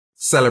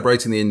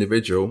celebrating the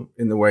individual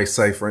in the way,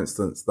 say, for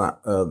instance,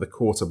 that the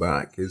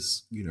quarterback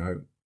is,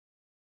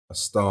 a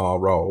star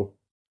role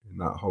in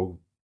that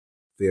whole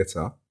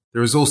theatre,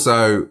 there is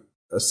also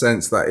a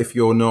sense that if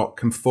you're not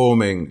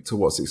conforming to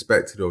what's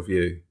expected of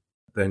you,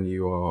 then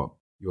you're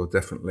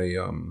definitely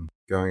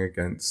going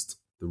against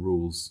the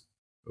rules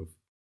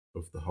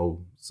of the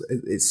whole. So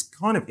it's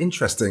kind of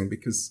interesting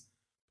because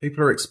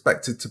people are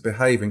expected to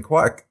behave in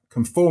quite a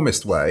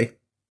conformist way.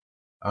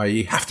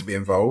 You have to be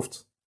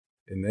involved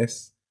in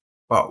this,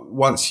 but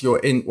once you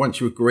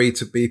agree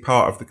to be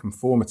part of the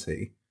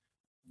conformity,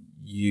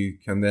 you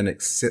can then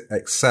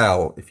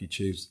excel if you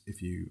choose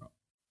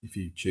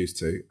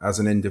to as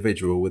an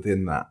individual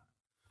within that.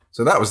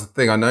 So that was the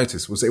thing I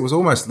noticed, was it was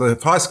almost the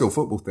high school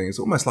football thing is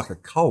almost like a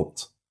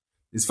cult.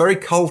 It's very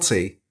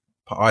culty,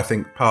 I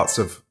think, parts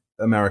of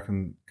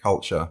American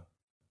culture.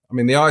 I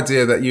mean, the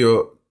idea that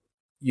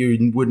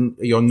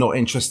you're not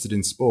interested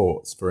in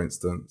sports, for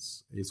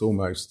instance, is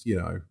almost,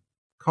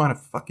 kind of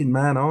fucking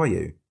man are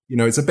you?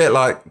 It's a bit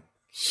like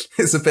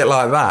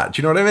that.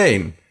 Do you know what I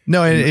mean?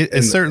 No,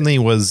 it certainly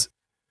was.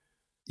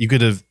 You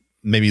could have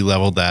maybe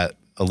leveled that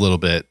a little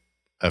bit.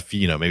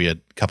 Maybe a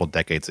couple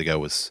decades ago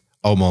was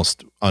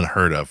almost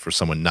unheard of for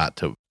someone not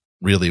to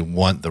really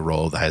want the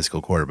role of the high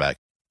school quarterback.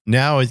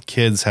 Now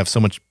kids have so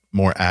much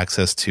more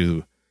access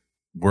to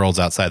worlds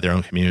outside their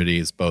own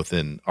communities, both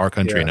in our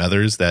country and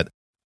others, that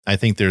I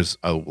think there's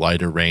a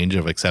wider range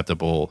of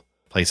acceptable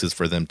places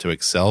for them to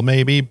excel,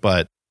 maybe.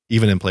 But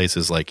even in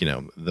places like,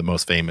 the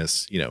most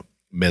famous,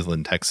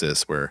 Midland,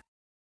 Texas, where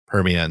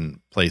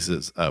Permian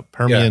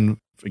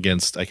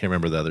against, I can't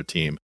remember the other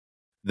team,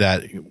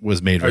 that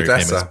was made very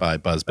Odessa. famous by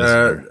Buzz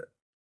Bissinger.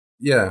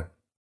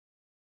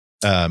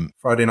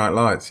 Friday Night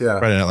Lights,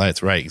 Friday Night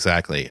Lights, right,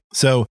 exactly.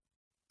 So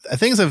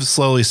things have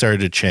slowly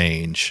started to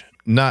change.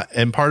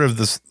 And part of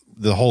this,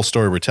 the whole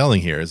story we're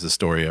telling here is the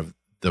story of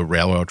the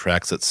railroad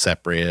tracks that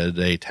separated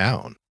a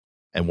town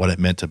and what it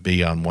meant to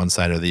be on one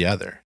side or the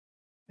other.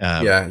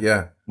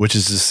 Which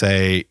is to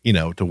say,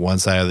 to one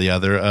side or the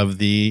other of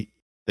the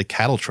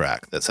cattle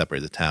track that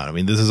separated the town. I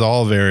mean, this is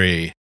all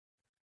very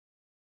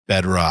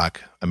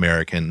bedrock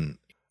American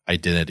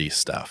identity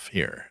stuff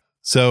here.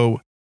 So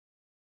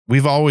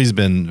we've always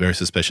been very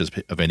suspicious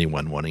of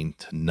anyone wanting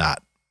to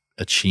not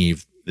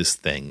achieve this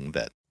thing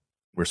that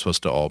we're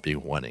supposed to all be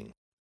wanting.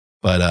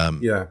 But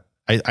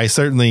I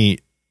certainly,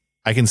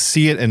 I can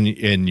see it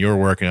in your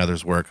work and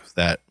others' work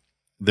that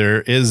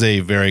there is a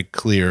very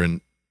clear and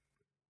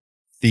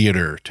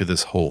theater to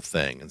this whole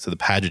thing. And so the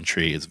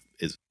pageantry is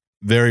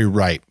very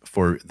ripe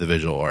for the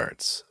visual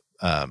arts.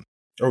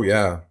 You're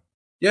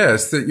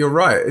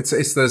right.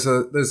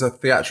 There's a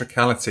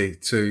theatricality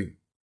to,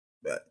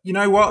 you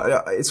know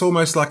what? It's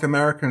almost like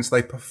Americans,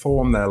 they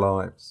perform their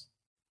lives,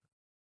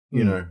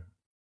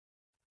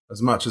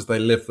 as much as they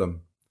live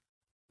them.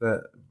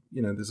 That,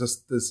 there's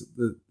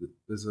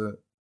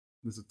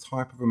a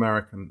type of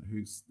American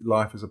whose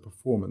life is a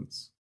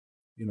performance,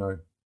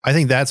 I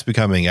think that's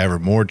becoming ever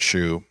more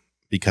true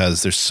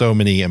because there's so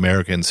many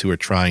Americans who are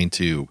trying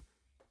to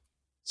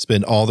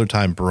spend all their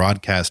time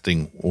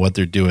broadcasting what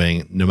they're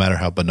doing, no matter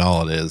how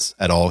banal it is,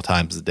 at all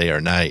times of the day or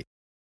night,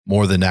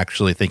 more than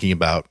actually thinking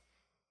about,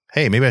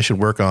 hey, maybe I should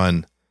work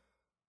on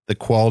the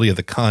quality of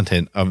the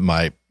content of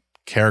my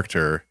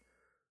character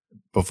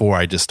before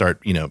I just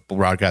start,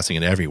 broadcasting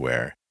it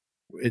everywhere.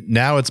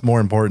 Now it's more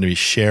important to be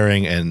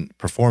sharing and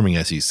performing,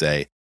 as you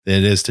say, than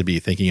it is to be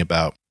thinking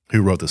about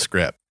who wrote the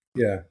script.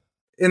 Yeah.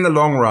 In the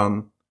long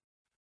run,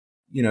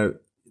 the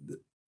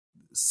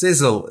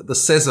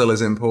sizzle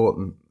is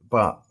important,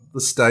 but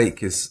the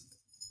steak is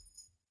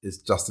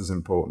just as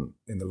important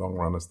in the long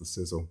run as the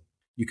sizzle.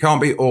 You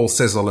can't be all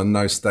sizzle and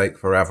no steak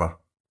forever.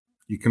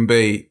 You can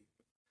be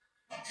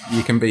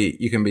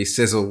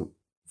sizzle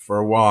for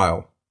a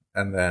while,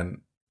 and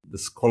then the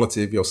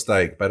quality of your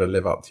steak better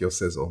live up to your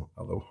sizzle.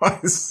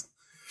 Otherwise,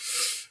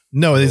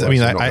 no.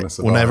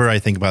 Whenever I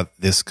think about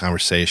this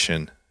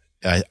conversation,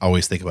 I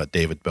always think about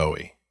David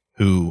Bowie,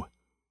 who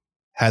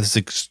had this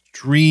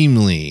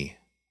extremely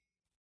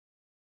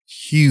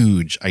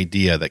huge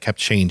idea that kept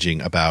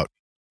changing about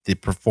the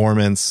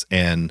performance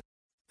and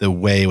the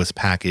way it was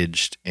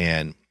packaged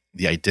and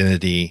the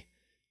identity,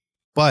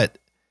 but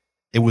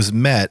it was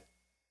met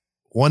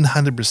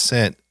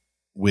 100%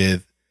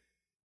 with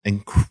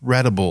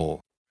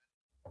incredible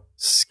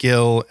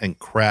skill and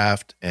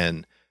craft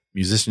and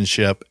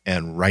musicianship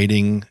and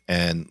writing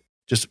and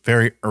just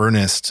very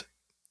earnest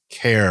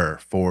care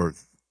for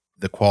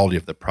the quality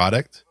of the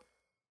product.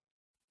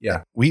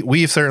 Yeah.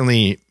 We've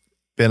certainly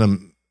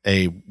been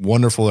a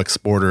wonderful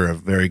exporter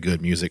of very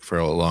good music for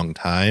a long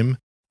time,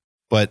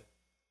 but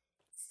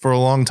for a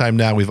long time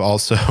now, we've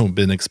also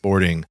been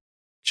exporting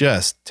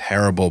just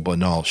terrible,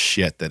 banal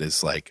shit that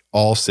is like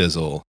all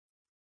sizzle.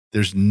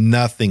 There's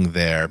nothing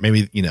there.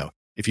 Maybe,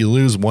 if you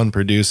lose one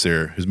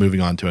producer who's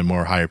moving on to a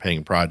more higher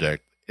paying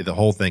project, the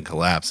whole thing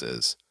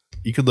collapses.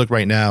 You could look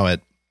right now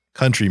at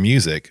country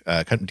music.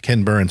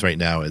 Ken Burns right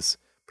now is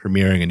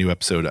premiering a new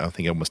episode, I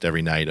think almost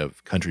every night,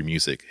 of country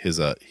music. His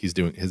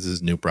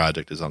new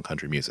project is on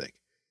country music.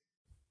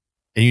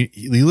 And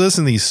you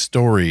listen to these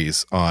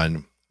stories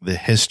on the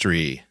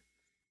history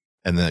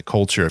and the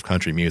culture of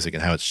country music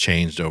and how it's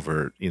changed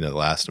over, the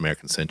last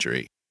American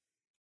century.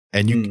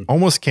 And you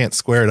almost can't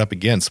square it up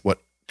against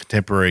what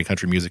contemporary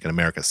country music in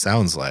America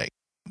sounds like,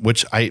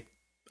 which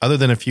other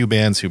than a few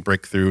bands who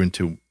break through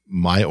into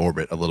my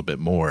orbit a little bit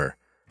more.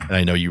 And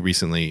I know you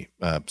recently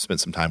spent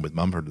some time with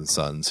Mumford &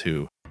 Sons,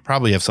 who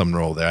probably have some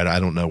role there. I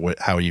don't know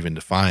how it even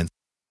defines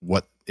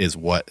what is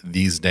what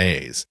these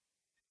days.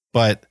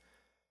 But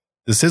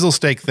the sizzle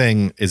steak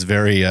thing is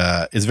very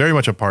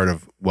much a part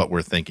of what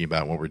we're thinking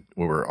about, what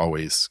we're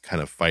always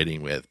kind of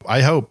fighting with.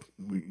 I hope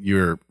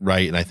you're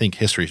right, and I think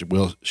history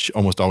will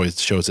almost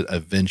always shows it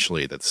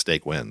eventually that the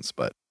steak wins,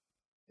 but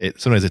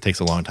sometimes it takes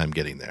a long time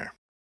getting there.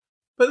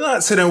 But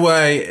that's in a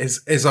way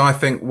is I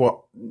think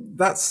what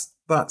that's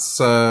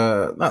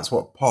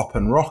what pop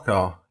and rock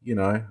are,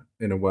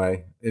 in a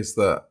way, is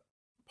that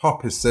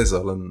pop is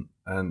sizzle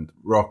and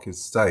rock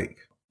is steak.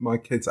 My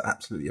kids are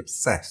absolutely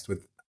obsessed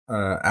with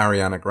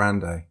Ariana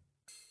Grande. I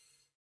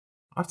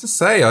have to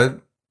say,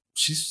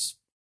 she's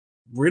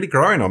really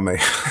growing on me.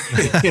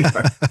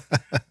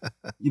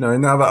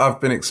 Now that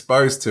I've been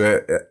exposed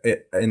to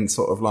it in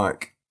sort of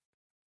like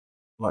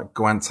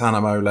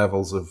Guantanamo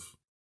levels of,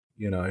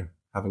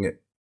 having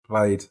it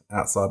played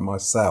outside my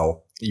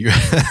cell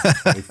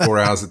 4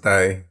 hours a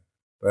day.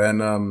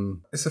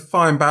 Then it's a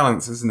fine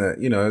balance, isn't it?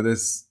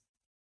 There's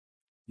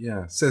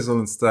sizzle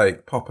and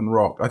steak, pop and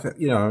rock. I think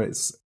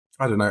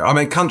I don't know. I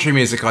mean, country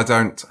music, I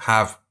don't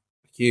have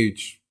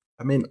huge.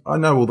 I mean, I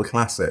know all the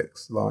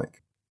classics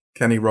like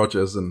Kenny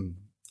Rogers and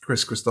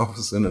Chris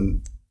Christopherson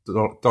and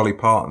Dolly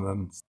Parton,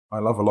 and I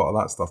love a lot of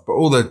that stuff. But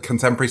all the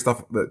contemporary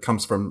stuff that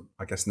comes from,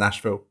 I guess,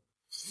 Nashville,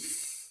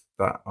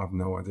 that I've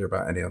no idea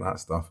about any of that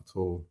stuff at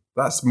all.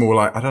 That's more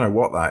like, I don't know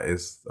what that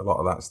is. A lot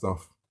of that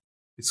stuff.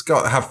 It's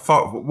got to have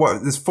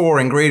there's 4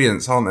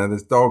 ingredients, aren't there?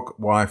 There's dog,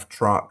 wife,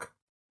 truck.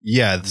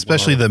 Yeah,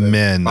 especially the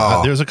men.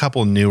 There's a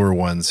couple newer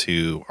ones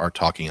who are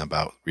talking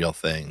about real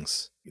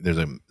things. There's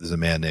a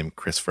man named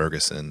Chris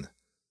Ferguson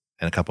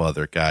and a couple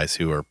other guys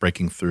who are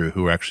breaking through,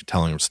 who are actually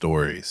telling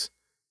stories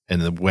in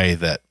the way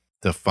that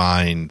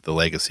define the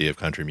legacy of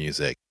country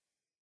music.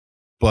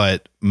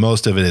 But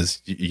most of it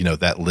is,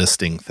 that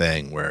listing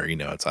thing where,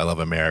 it's I love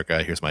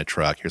America, here's my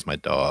truck, here's my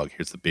dog,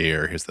 here's the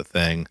beer, here's the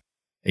thing.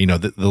 And,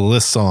 the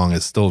list song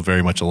is still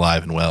very much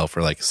alive and well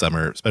for like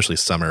summer, especially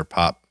summer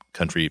pop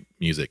country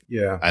music.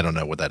 Yeah. I don't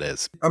know what that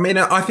is. I mean,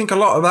 I think a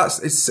lot of that's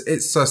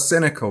it's so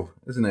cynical,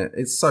 isn't it?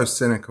 It's so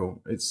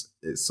cynical. It's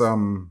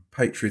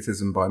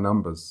patriotism by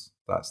numbers,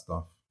 that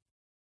stuff.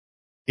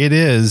 It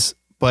is,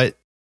 but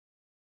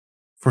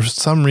for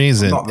some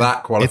reason, I'm not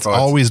that qualified. It's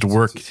always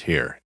worked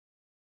here.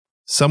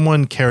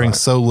 Someone caring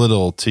so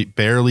little to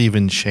barely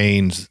even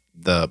change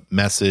the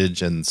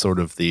message and sort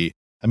of the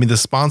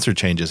sponsor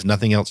changes,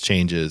 nothing else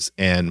changes,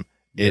 and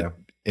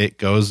it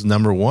goes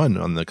number one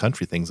on the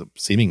country things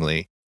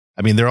seemingly.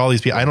 I mean, there are all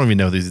these people. I don't even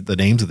know the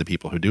names of the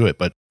people who do it,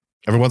 but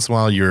every once in a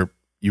while you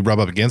rub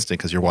up against it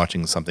because you're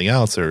watching something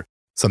else or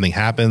something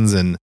happens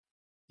and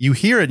you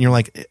hear it and you're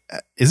like,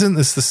 isn't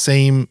this the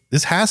same?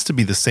 This has to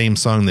be the same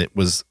song that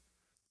was,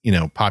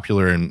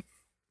 popular in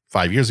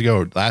 5 years ago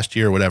or last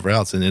year or whatever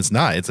else. And it's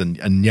not. It's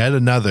yet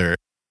another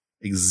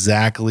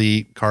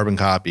exactly carbon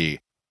copy,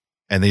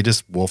 and they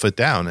just wolf it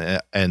down.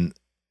 And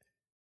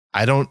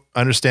I don't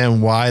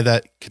understand why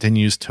that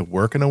continues to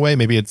work in a way.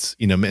 Maybe it's,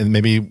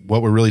 maybe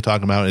what we're really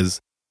talking about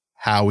is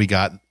how we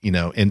got,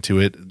 into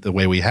it the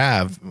way we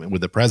have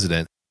with the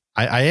president.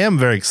 I am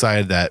very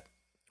excited that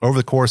over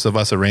the course of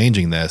us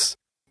arranging this,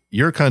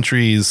 your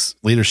country's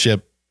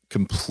leadership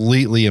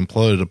completely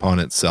imploded upon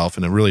itself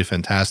in a really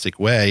fantastic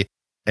way.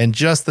 And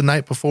just the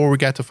night before we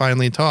got to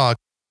finally talk,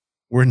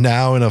 we're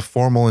now in a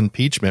formal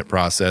impeachment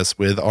process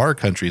with our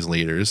country's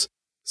leaders.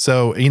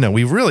 So,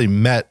 we've really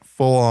met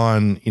full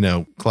on,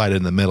 collided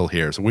in the middle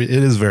here. So it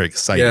is very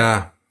exciting.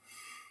 Yeah.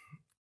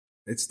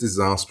 It's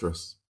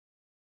disastrous.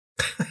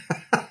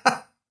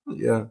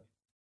 Yeah.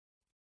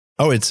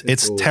 Oh,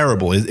 it's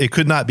terrible. It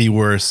could not be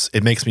worse.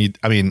 It makes me,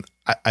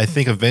 I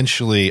think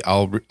eventually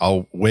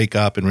I'll wake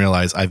up and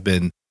realize I've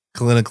been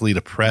clinically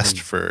depressed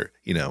for,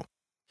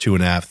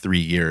 2.5, 3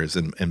 years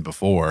and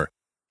before.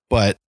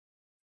 But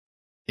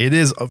it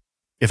is,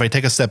 if I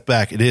take a step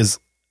back, it is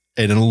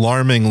an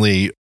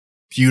alarmingly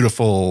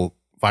beautiful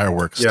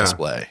fireworks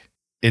display.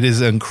 It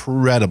is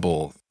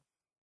incredible.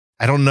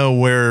 I don't know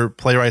where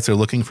playwrights are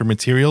looking for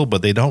material,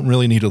 but they don't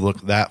really need to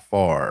look that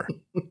far.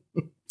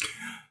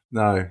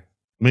 No. I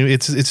mean,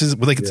 it's just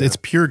like it's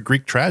pure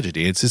Greek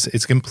tragedy.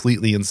 It's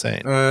completely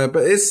insane.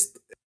 But it's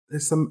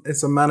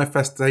a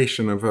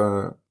manifestation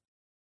of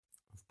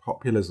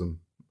populism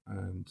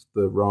and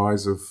the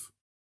rise of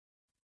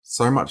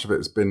so much of it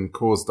has been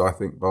caused, I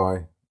think,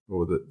 by,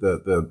 or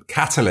the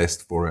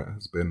catalyst for it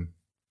has been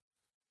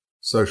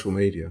social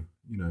media,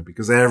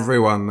 because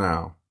everyone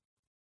now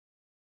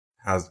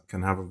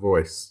can have a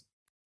voice.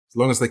 As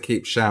long as they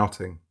keep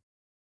shouting,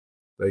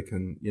 they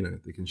can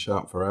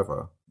shout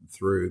forever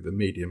through the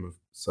medium of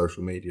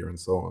social media and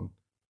so on.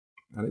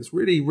 And it's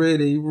really,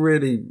 really,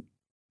 really.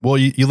 Well,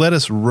 you let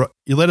us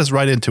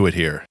right into it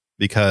here,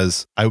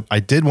 because I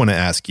did want to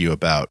ask you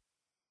about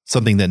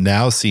something that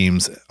now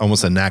seems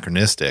almost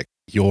anachronistic.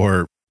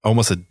 Your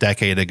almost a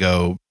decade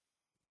ago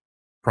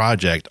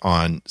project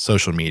on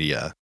social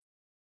media.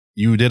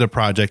 You did a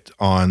project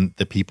on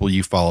the people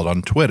you followed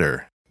on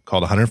Twitter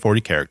called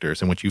 140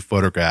 Characters, in which you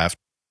photographed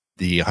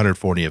the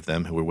 140 of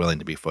them who were willing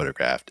to be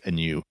photographed. And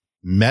you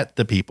met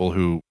the people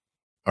who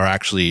are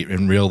actually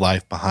in real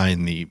life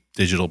behind the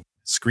digital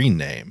screen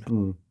name.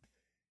 Mm.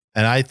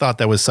 And I thought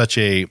that was such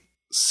a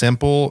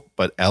simple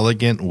but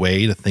elegant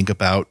way to think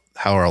about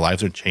how our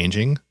lives are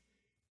changing,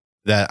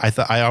 that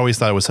I always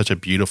thought it was such a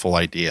beautiful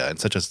idea and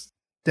such a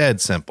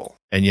dead simple,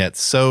 and yet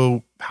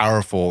so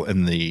powerful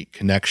in the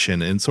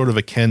connection, and sort of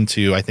akin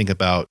to, I think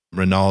about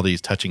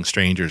Rinaldi's Touching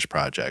Strangers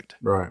project.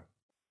 Right.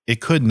 It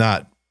could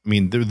not,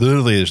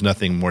 there's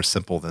nothing more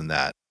simple than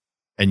that.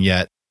 And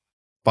yet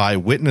by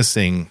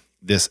witnessing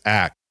this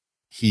act,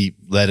 he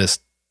led us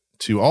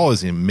to all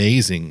these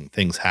amazing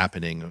things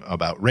happening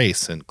about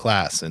race and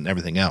class and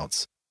everything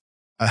else.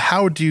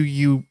 How do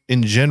you,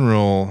 in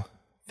general,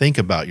 think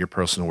about your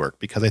personal work?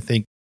 Because I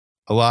think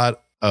a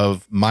lot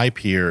of my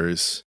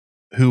peers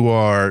who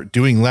are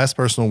doing less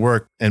personal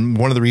work, and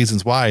one of the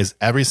reasons why is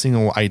every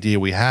single idea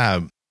we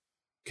have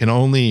can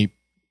only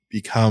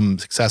become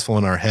successful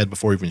in our head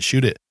before we even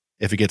shoot it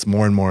if it gets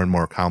more and more and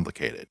more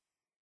complicated.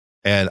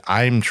 And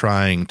I'm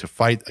trying to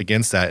fight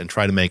against that and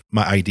try to make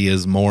my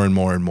ideas more and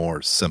more and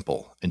more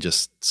simple and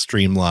just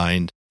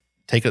streamlined.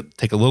 Take a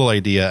little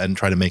idea and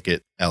try to make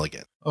it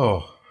elegant.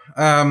 Oh,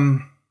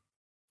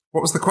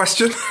 what was the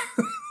question?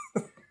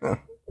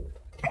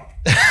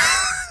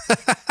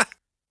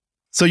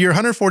 So your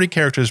 140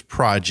 Characters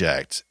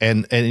project,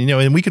 and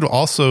we could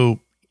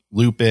also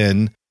loop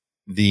in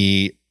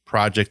the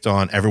project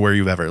on Everywhere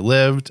You've Ever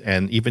Lived,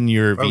 and even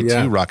your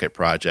V2 rocket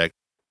project.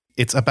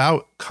 It's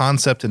about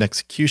concept and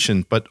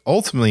execution, but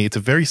ultimately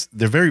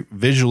they're very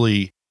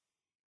visually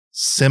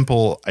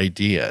simple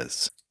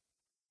ideas.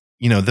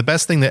 The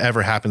best thing that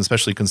ever happens,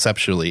 especially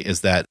conceptually,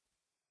 is that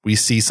we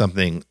see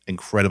something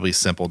incredibly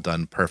simple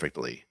done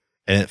perfectly.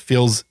 And it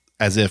feels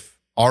as if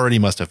already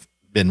must have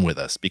been with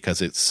us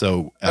because it's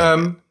so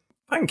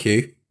thank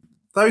you.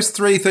 Those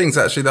three things,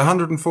 actually, the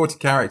 140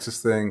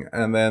 characters thing,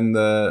 and then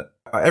the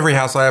every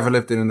house I ever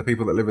lived in and the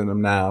people that live in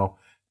them now,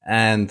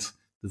 and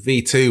the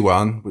V2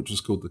 one, which was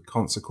called The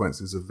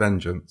Consequences of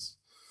Vengeance.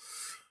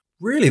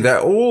 Really,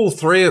 they're all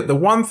three. The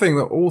one thing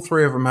that all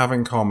three of them have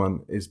in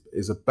common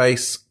is a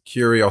base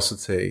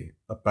curiosity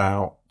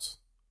about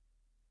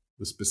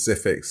the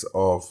specifics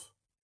of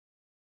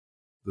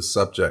the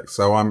subject.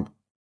 So I'm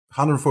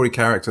 140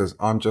 characters.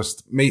 I'm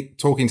just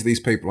talking to these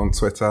people on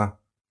Twitter.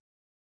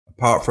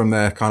 Apart from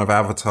their kind of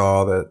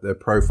avatar, their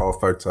profile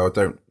photo, I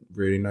don't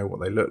really know what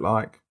they look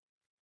like.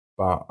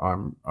 But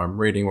I'm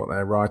reading what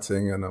they're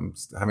writing and I'm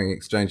having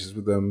exchanges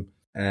with them.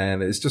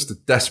 And it's just a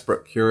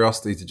desperate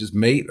curiosity to just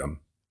meet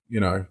them,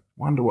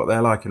 wonder what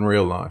they're like in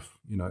real life,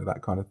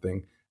 that kind of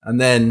thing. And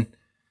then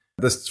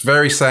this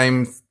very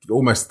same,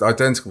 almost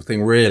identical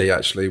thing, really,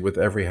 actually, with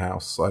every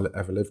house I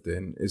ever lived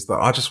in, is that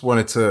I just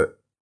wanted to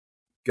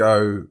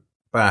go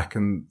back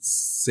and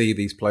see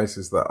these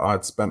places that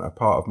I'd spent a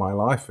part of my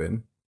life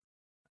in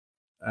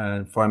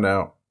and find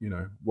out,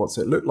 what's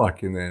it look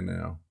like in there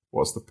now?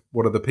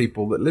 What are the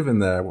people that live in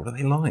there? What are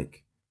they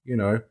like?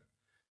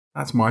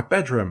 That's my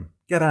bedroom.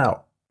 Get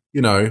out.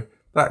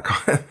 That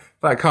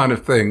kind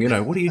of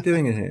thing. What are you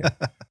doing in here?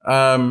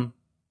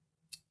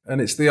 And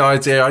it's the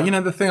idea,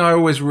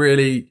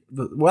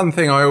 the one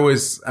thing I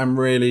always am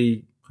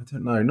really, I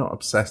don't know, not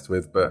obsessed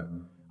with, but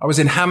I was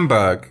in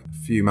Hamburg a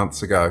few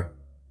months ago.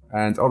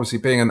 And obviously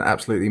being an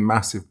absolutely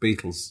massive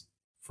Beatles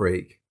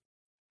freak,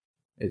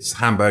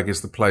 Hamburg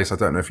is the place. I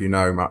don't know if you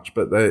know much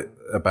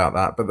about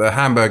that, but the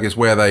Hamburg is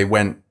where they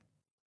went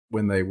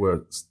when they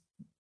were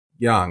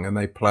young, and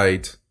they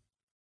played,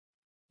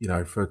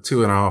 for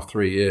 2.5,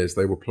 3 years,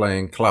 they were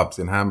playing clubs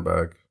in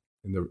Hamburg,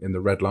 in the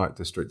red light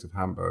district of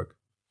Hamburg.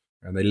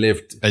 And they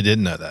lived. I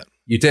didn't know that.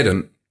 You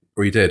didn't,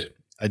 or you did?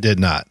 I did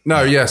not.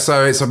 No, yeah.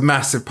 So it's a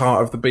massive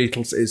part of the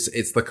Beatles.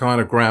 It's the kind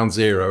of ground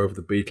zero of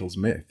the Beatles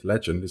myth,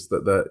 legend, is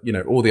that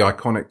all the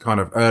iconic kind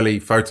of early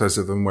photos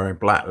of them wearing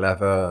black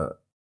leather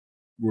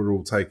were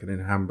all taken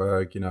in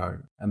Hamburg,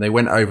 and they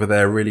went over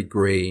there really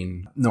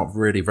green, not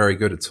really very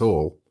good at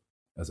all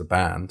as a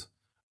band.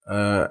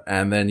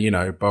 And then,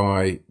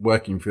 by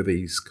working for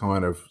these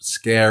kind of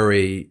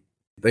scary,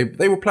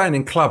 they were playing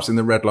in clubs in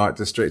the red light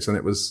district, and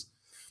it was,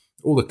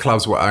 all the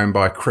clubs were owned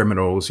by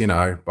criminals,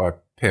 by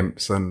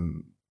pimps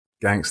and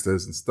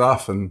gangsters and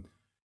stuff. And,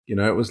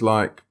 it was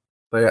like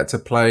they had to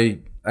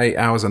play 8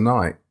 hours a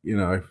night,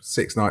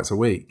 6 nights a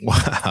week.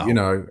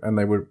 Wow. And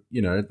they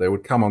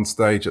would come on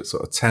stage at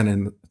sort of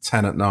 10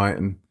 at night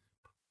and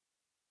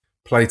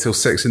play till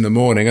 6 in the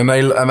morning. And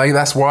they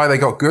that's why they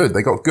got good.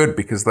 They got good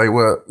because they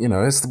were,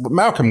 it's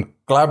Malcolm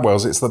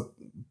Gladwell's, it's the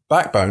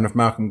backbone of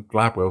Malcolm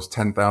Gladwell's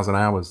 10,000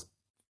 hours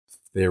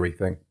theory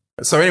thing.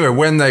 So anyway,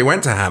 when they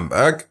went to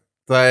Hamburg,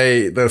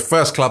 the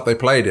first club they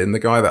played in, the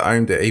guy that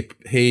owned it,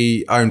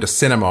 he owned a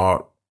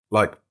cinema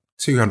like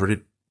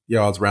 200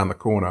 yards around the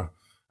corner.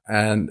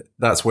 And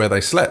that's where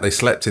they slept. They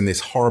slept in this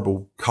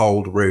horrible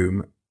cold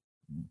room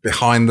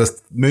behind the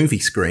movie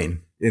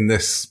screen in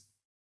this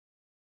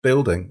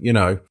building,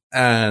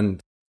 and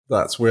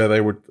that's where they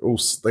all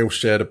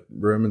shared a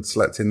room and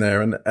slept in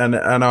there. And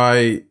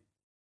I,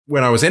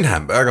 when I was in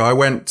Hamburg, I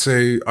went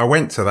to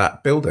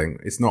that building.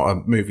 It's not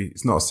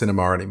a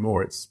cinema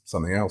anymore. It's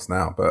something else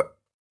now.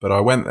 But I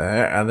went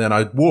there, and then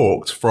I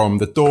walked from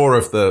the door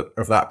of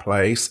that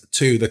place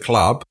to the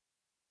club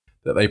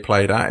that they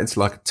played at. It's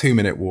like a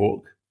 2-minute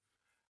walk.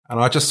 And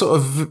I just sort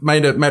of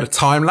made a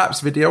time lapse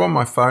video on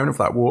my phone of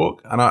that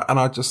walk. And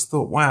I just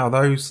thought, wow,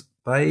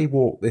 they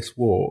walked this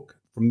walk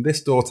from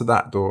this door to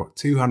that door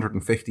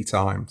 250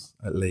 times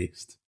at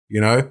least,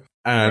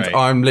 And Right.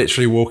 I'm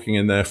literally walking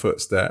in their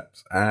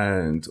footsteps.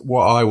 And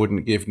what I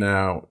wouldn't give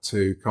now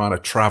to kind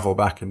of travel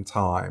back in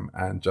time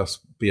and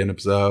just be an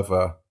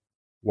observer,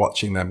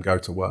 watching them go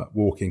to work,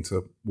 walking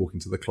to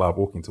the club,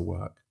 walking to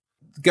work.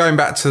 Going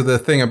back to the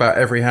thing about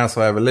every house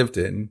I ever lived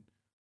in,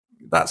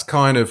 that's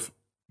kind of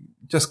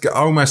just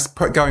almost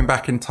going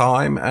back in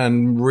time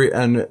and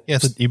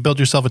So you build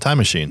yourself a time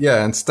machine.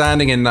 yeah, and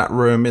standing in that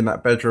room, in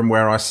that bedroom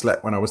where I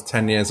slept when I was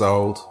 10 years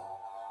old.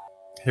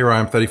 Here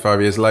I am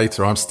 35 years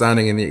later. I'm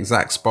standing in the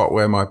exact spot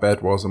where my bed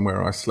was and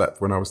where I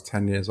slept when I was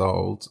 10 years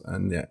old.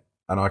 And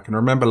I can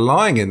remember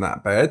lying in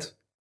that bed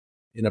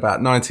in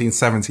about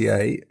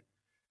 1978.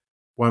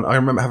 When I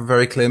have a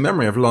very clear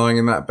memory of lying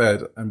in that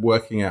bed and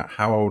working out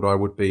how old I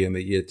would be in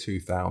the year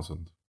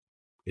 2000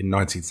 in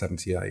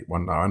 1978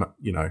 one night,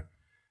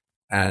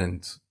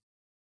 and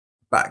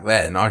back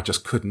then I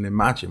just couldn't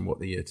imagine what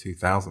the year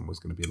 2000 was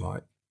going to be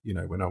like,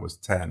 when I was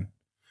 10.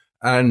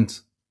 And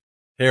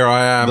here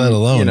I am, Let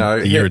alone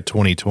the here, year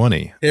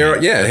 2020. here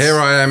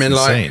I am in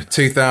insane. like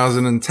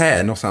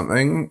 2010 or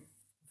something,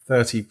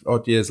 30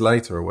 odd years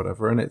later or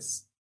whatever. And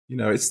it's,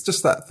 it's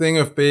just that thing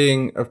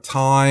of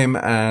time,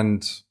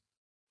 and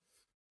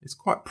it's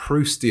quite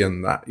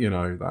Proustian that,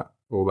 that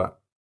all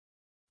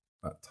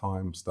that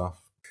time stuff.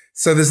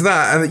 So there's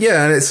that,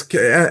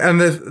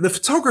 and the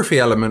photography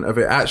element of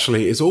it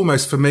actually is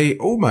almost, for me,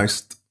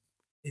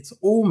 it's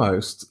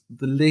almost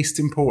the least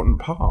important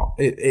part.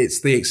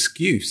 It's the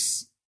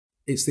excuse.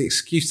 It's the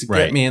excuse to get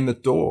Right. me in the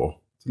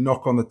door, to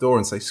knock on the door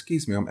and say,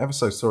 "Excuse me, I'm ever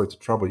so sorry to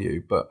trouble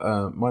you, but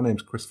my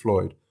name's Chris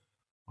Floyd.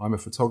 I'm a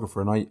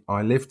photographer, and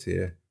I lived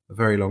here a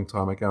very long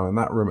time ago, and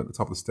that room at the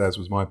top of the stairs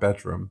was my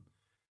bedroom,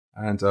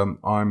 and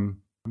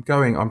I'm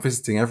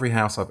visiting every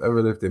house I've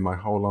ever lived in my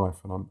whole life,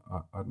 and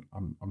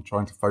I'm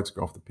trying to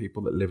photograph the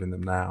people that live in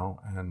them now,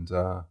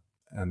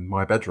 and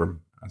my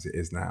bedroom as it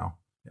is now.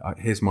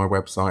 Here's my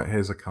website.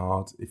 Here's a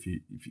card. If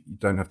you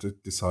don't have to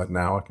decide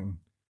now,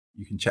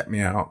 you can check me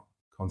out.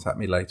 Contact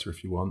me later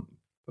if you want."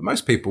 But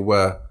most people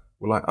were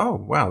like, "Oh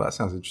wow, that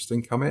sounds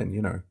interesting. Come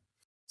in,"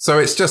 So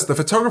it's just, the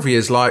photography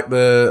is like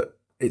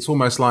it's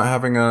almost like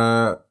having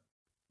an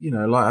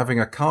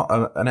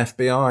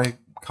FBI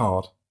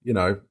card,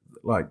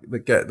 like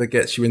that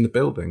gets you in the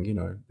building.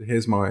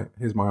 Here's my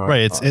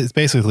Right. It's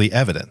basically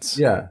evidence.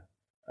 yeah.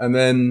 And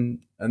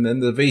then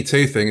the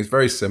V2 thing is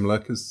very similar,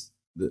 because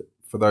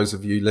for those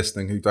of you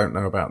listening who don't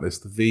know about this,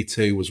 the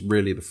V2 was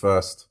really the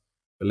first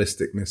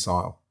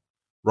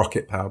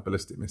rocket-powered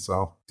ballistic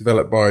missile,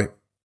 developed by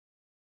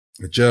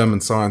a German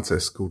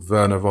scientist called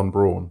Werner von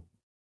Braun.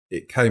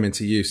 It came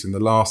into use in the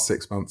last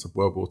 6 months of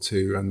World War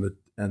II,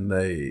 and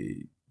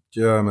the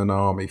German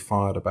army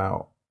fired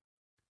about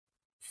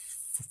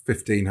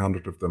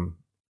 1,500 of them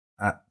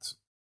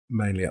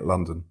mainly at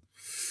London.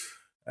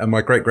 And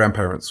my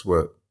great-grandparents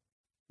were,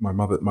 my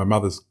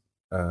mother's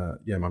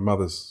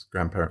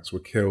grandparents were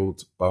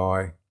killed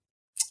by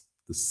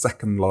the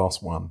second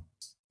last one.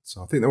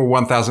 So I think there were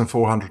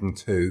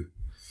 1,402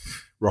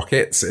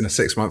 rockets in a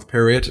 6-month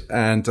period.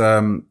 And,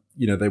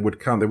 they were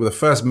the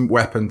first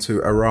weapon to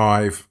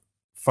arrive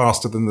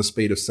faster than the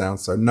speed of sound.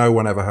 So no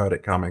one ever heard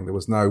it coming. There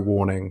was no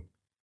warning.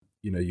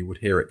 You would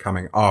hear it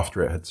coming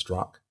after it had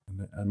struck.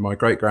 And my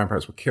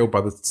great-grandparents were killed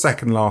by the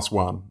second last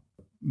one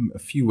a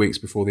few weeks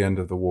before the end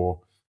of the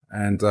war.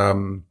 And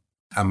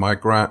my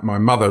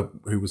mother,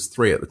 who was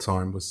 3 at the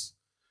time, was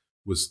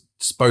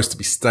supposed to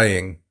be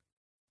staying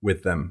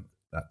with them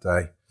that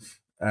day.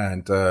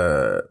 And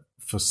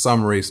for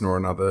some reason or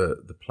another,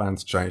 the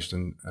plans changed,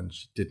 and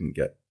she didn't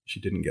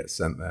get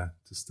sent there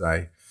to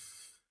stay.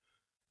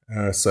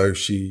 So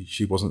she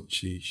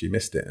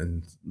missed it,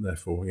 and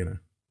therefore,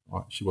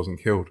 she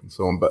wasn't killed and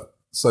so on. But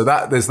so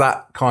that there's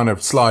that kind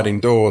of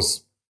sliding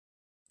doors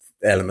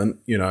element,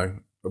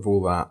 of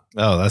all that.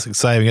 Oh, that's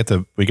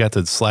exciting. We got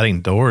the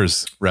sliding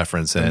doors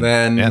reference in. And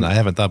then- Man, I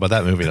haven't thought about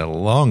that movie in a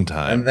long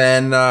time. And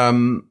then,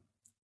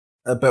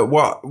 but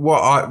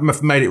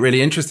what made it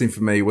really interesting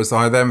for me was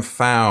I then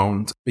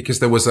found, because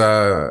there was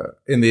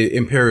in the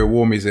Imperial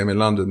War Museum in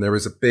London, there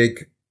was at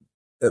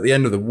the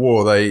end of the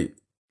war,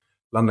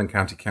 London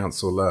County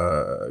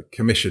Council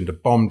commissioned a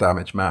bomb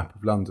damage map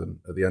of London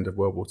at the end of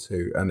World War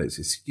II. And it's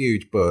this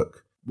huge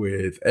book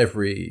with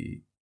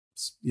every,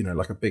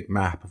 like a big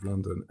map of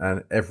London,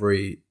 and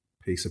every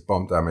piece of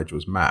bomb damage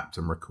was mapped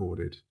and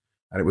recorded.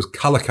 And it was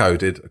color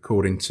coded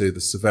according to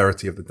the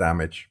severity of the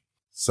damage.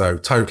 So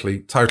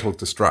total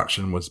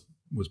destruction was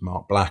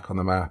marked black on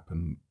the map,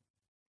 and,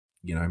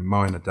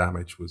 minor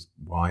damage was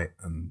white,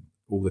 and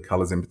all the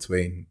colors in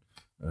between,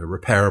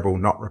 repairable,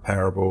 not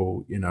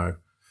repairable,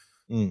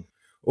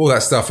 all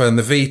that stuff. And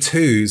the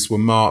V2s were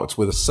marked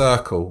with a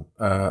circle,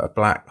 I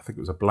think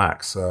it was a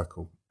black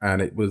circle. And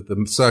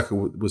the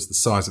circle was the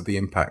size of the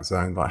impact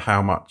zone, like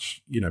how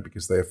much,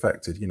 because they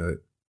affected, a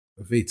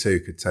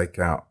V2 could take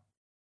out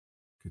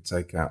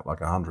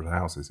like 100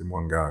 houses in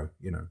one go,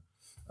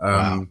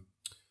 Wow.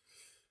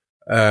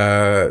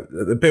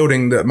 The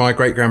building that my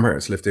great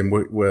grandparents lived in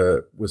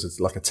was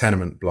like a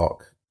tenement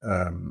block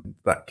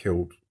that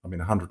killed.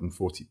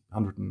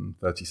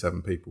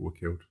 137 people were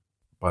killed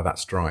by that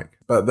strike.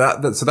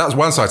 But so that's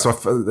one side. So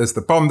there's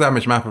the bomb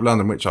damage map of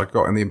London, which I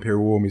got in the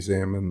Imperial War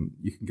Museum, and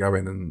you can go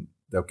in and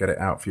they'll get it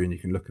out for you and you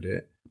can look at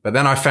it. But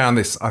then I found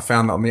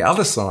that on the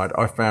other side,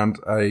 I found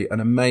an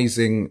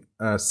amazing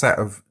set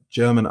of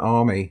German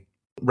army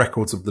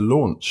records of the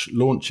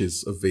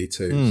launches of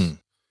V2s.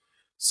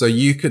 So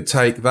you could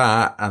take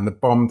that and the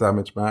bomb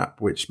damage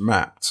map, which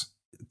mapped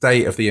the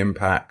date of the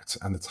impact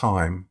and the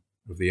time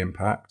of the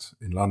impact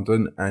in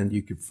London. And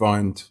you could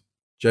find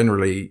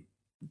generally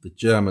the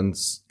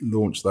Germans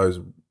launched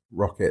those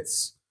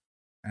rockets,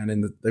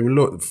 and they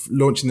were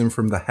launching them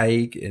from The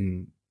Hague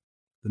in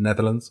the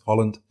Netherlands,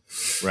 Holland.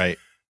 Right.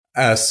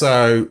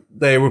 So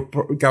they would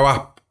go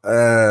up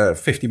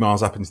 50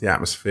 miles up into the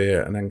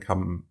atmosphere and then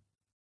come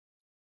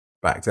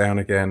back down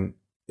again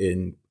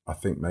in, I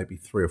think, maybe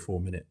 3 or 4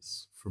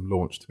 minutes from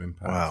launch to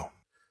impact. Wow.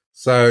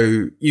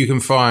 So you can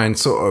find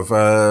sort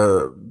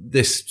of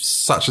this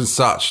such and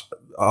such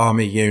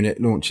army unit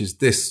launches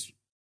this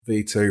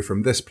V2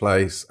 from this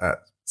place at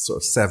sort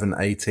of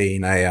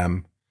 7:18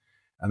 a.m.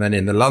 And then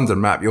in the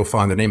London map, you'll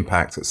find an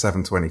impact at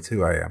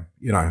 7:22 a.m.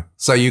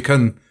 So you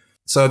can.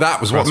 So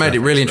that was what made it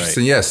really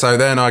interesting. Right. Yeah. So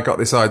then I got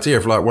this idea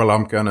of like, well,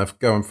 I'm going to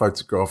go and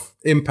photograph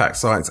impact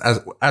sites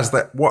as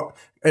that. What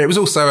it was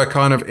also a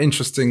kind of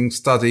interesting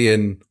study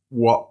in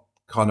what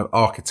kind of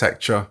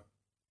architecture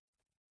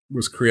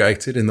was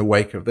created in the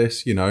wake of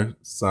this.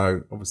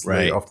 So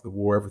obviously after the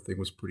war, everything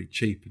was pretty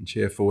cheap and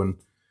cheerful, and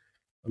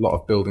a lot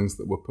of buildings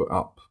that were put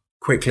up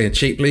quickly and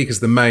cheaply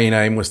because the main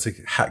aim was to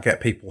get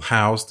people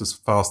housed as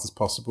fast as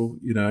possible.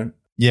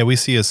 Yeah, we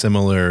see a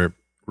similar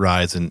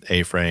rise in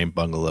A-frame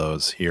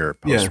bungalows here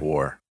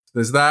post-war.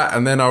 There's that,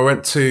 and then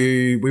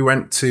we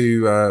went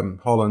to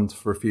Holland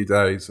for a few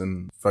days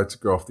and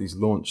photographed these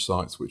launch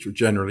sites, which were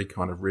generally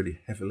kind of really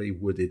heavily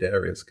wooded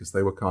areas because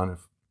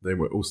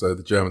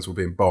the Germans were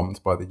being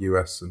bombed by the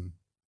US and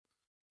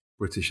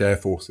British Air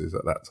Forces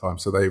at that time,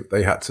 so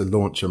they had to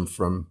launch them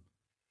from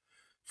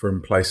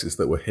places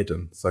that were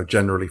hidden, so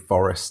generally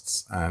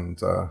forests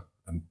and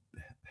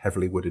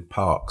heavily wooded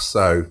parks.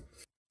 So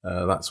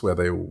that's where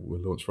they all were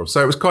launched from.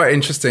 So it was quite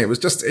interesting. It was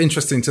just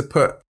interesting to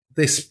put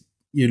this.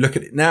 You look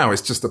at it now;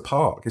 it's just a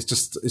park. It's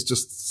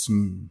just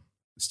some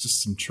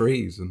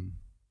trees and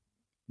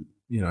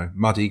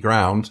muddy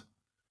ground,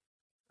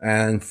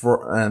 and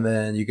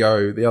then you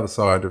go the other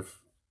side of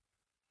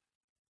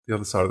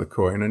the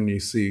coin, and you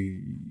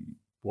see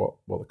what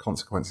the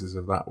consequences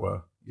of that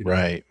were.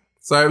 Right.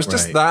 So it was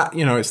just that,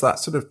 it's that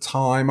sort of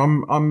time.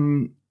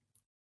 I'm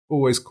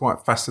always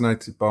quite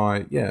fascinated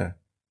by,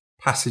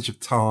 passage of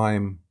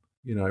time,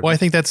 Well, I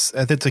think that's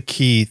a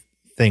key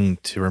thing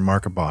to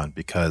remark upon,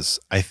 because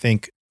I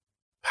think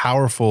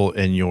powerful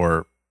in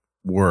your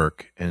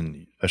work,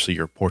 and especially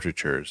your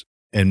portraitures,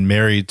 and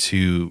married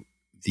to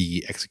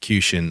the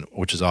execution,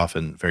 which is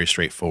often very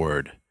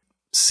straightforward,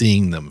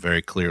 seeing them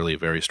very clearly,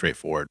 very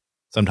straightforward,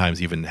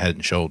 sometimes even head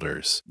and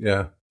shoulders.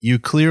 Yeah. You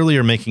clearly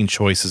are making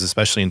choices,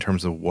 especially in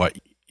terms of what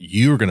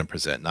you're going to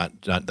present,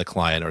 not the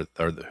client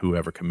or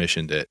whoever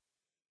commissioned it,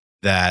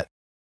 that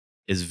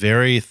is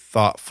very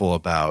thoughtful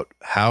about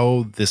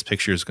how this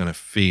picture is going to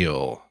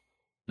feel,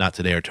 not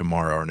today or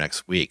tomorrow or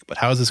next week, but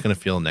how is this going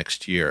to feel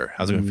next year?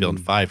 How's it going to feel in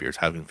 5 years?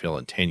 How's it going to feel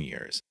in 10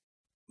 years?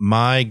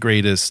 My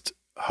greatest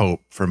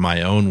hope for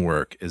my own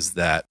work is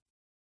that,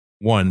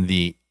 one,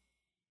 the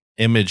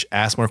image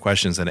asks more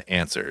questions than it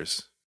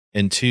answers,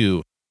 and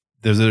two,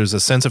 there's a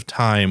sense of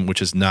time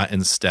which is not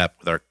in step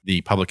with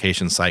the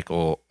publication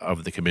cycle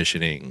of the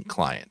commissioning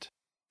client.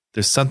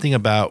 There's something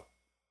about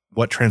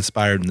what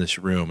transpired in this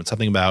room, and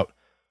something about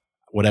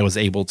what I was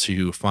able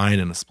to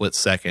find in a split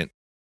second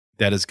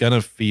that is going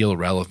to feel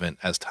relevant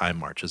as time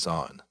marches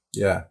on.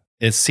 Yeah.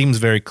 It seems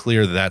very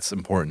clear that that's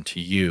important to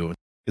you.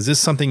 Is this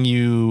something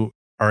you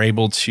are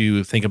able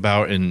to think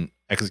about and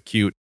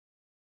execute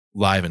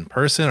live in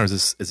person, or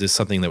is this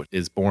something that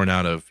is born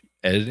out of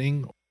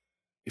editing?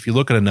 If you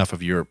look at enough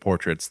of your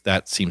portraits,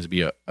 that seems to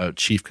be a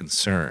chief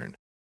concern.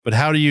 But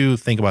how do you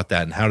think about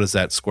that, and how does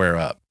that square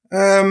up?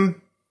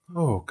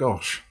 Oh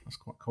gosh, that's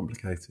quite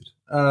complicated.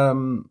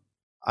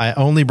 I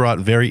only brought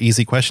very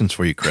easy questions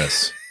for you,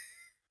 Chris.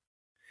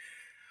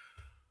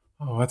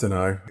 Oh, I don't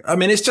know. I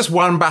mean, it's just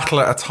one battle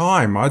at a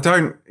time. I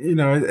don't,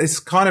 it's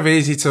kind of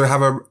easy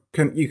to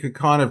you could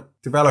kind of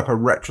develop a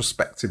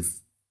retrospective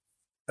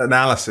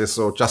analysis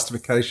or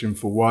justification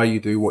for why you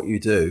do what you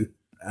do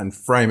and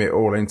frame it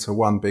all into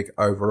one big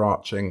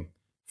overarching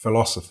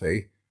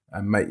philosophy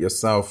and make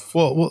yourself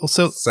let's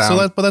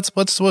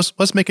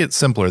make it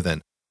simpler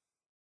then.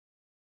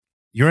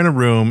 You're in a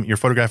room, you're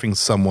photographing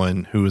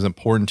someone who is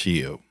important to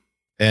you.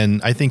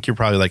 And I think you're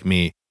probably like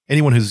me.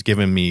 Anyone who's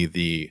given me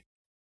the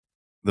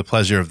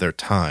pleasure of their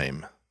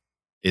time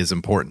is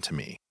important to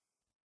me.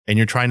 And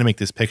you're trying to make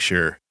this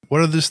picture. What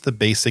are just the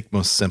basic,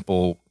 most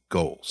simple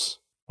goals?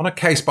 On a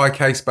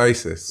case-by-case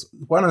basis,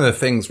 one of the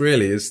things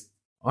really is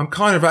I'm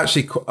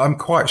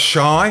quite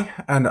shy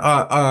and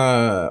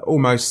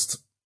almost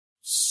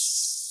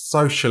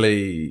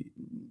socially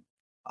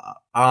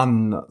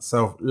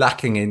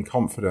lacking in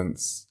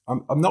confidence.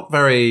 I'm not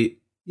very,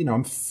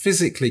 I'm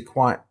physically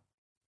quite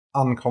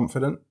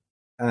unconfident,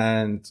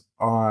 and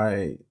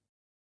I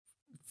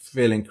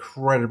feel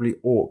incredibly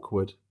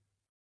awkward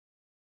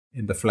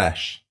in the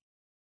flesh.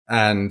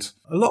 And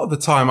a lot of the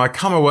time I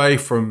come away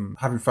from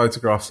having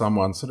photographed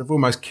someone sort of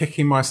almost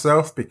kicking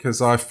myself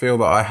because I feel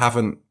that I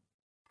haven't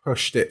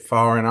pushed it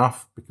far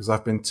enough, because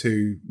I've been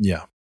too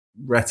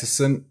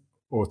reticent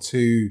or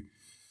too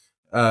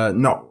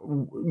not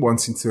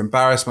wanting to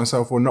embarrass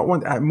myself, or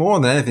more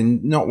than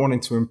anything, not wanting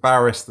to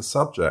embarrass the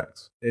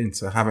subject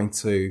into having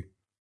to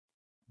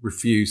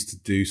refuse to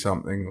do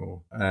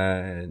something.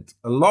 And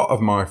a lot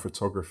of my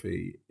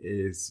photography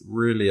is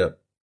really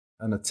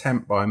an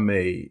attempt by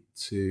me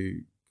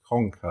to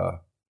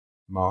conquer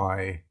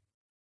my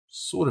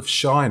sort of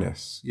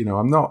shyness.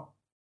 I'm not,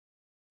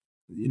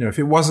 if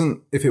it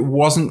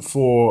wasn't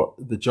for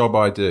the job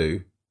I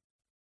do,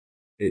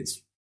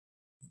 it's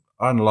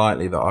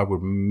unlikely that I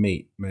would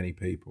meet many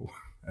people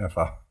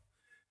ever,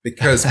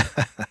 because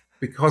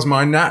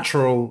my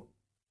natural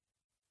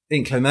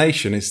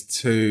inclination is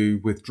to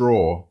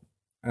withdraw,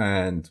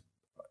 and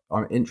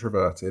I'm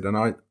introverted, and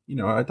I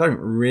don't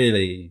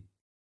really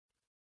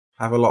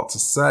have a lot to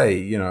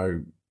say,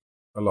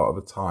 a lot of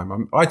the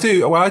time. I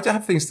do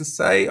have things to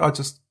say. I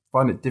just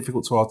find it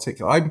difficult to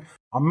articulate.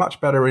 I'm much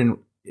better in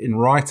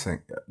writing,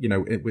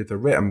 with the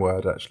written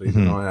word actually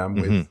than I am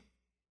with,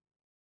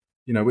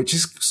 which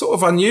is sort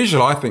of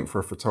unusual, I think, for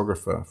a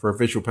photographer, for a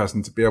visual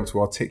person to be able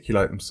to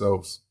articulate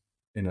themselves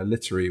in a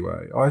literary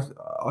way.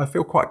 I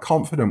feel quite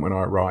confident when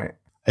I write.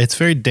 It's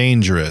very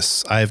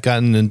dangerous. I've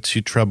gotten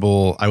into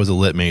trouble. I was a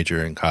lit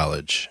major in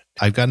college.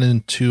 I've gotten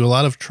into a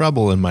lot of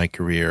trouble in my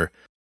career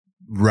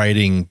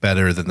writing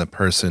better than the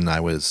person I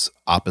was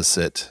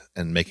opposite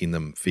and making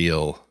them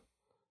feel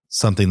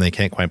something they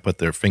can't quite put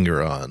their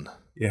finger on.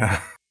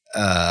 Yeah.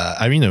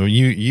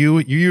 You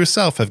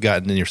yourself have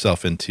gotten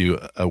yourself into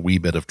a wee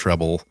bit of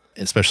trouble,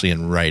 especially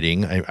in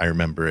writing. I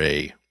remember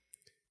a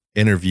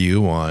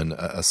interview on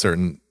a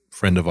certain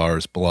friend of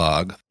ours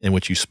blog in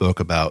which you spoke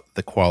about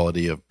the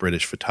quality of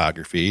British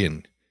photography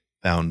and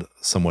found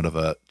somewhat of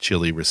a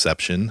chilly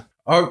reception.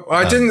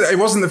 I didn't. It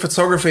wasn't the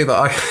photography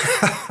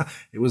that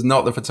it was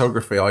not the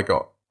photography I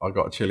got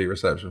a chilly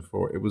reception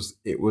for. It was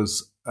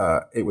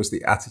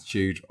the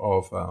attitude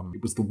of.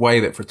 It was the way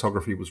that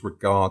photography was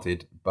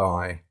regarded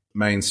by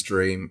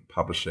mainstream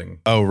publishing.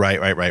 Oh, right.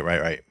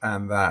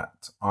 And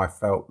that I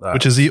felt that,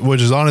 which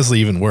is honestly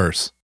even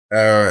worse.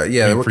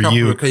 There were for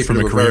you from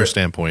a career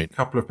standpoint. A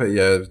couple of people,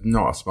 it was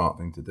not a smart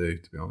thing to do,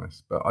 to be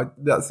honest. But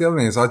that's the other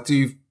thing is I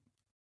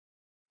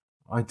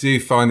do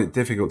find it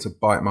difficult to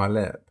bite my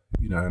lip,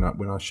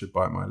 when I should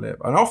bite my lip.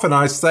 And often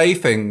I say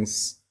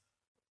things,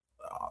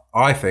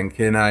 I think,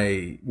 in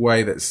a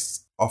way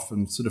that's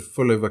often sort of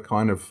full of a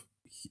kind of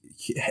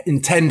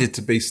intended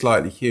to be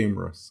slightly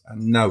humorous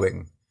and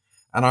knowing.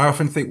 And I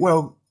often think,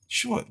 well,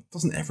 sure,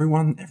 doesn't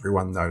everyone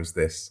knows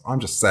this?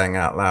 I'm just saying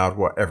out loud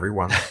what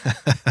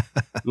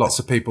lots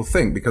of people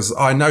think, because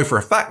I know for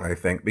a fact they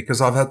think,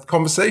 because I've had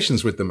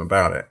conversations with them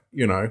about it,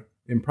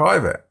 in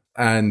private.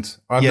 And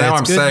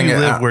I'm saying you it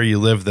live where you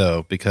live,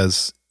 though,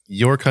 because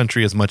your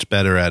country is much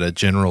better at a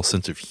general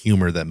sense of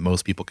humor that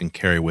most people can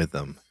carry with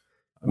them.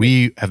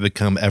 We have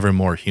become ever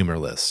more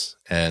humorless,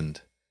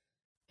 and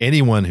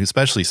anyone who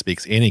especially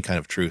speaks any kind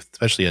of truth,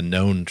 especially a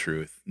known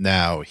truth,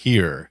 now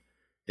here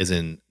is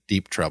in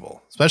deep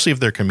trouble, especially if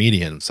they're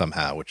comedian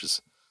somehow, which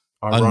is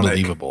ironic.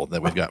 Unbelievable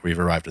that we've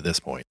arrived at this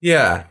point.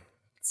 Yeah.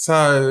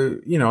 So,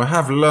 I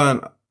have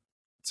learned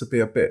to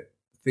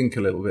think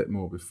a little bit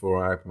more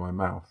before I open my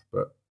mouth.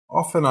 But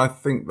often I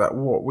think that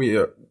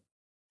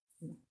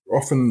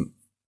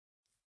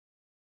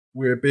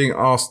we're being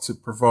asked to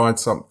provide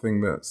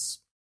something that's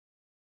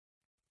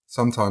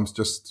sometimes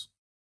just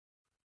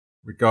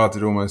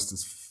regarded almost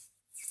as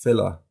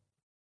filler,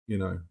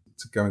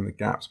 to go in the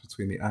gaps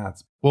between the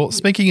ads. Well,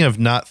 speaking of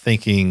not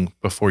thinking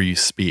before you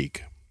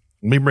speak,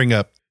 let me bring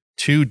up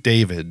two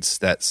Davids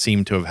that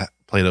seem to have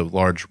played a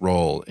large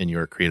role in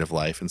your creative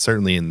life, and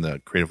certainly in the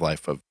creative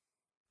life of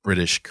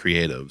British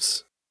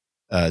creatives.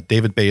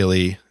 David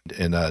Bailey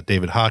and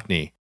David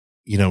Hockney.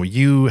 You know,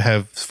 you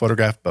have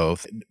photographed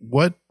both.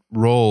 What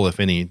role, if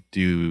any,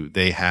 do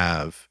they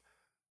have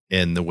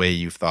in the way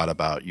you've thought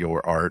about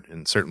your art?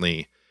 And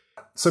certainly,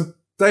 so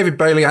David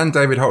Bailey and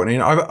David Hockney,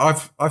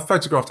 I've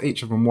photographed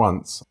each of them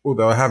once,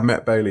 although I have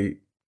met Bailey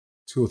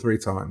 2 or 3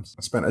 times.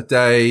 I spent a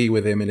day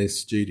with him in his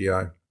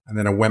studio, and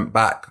then I went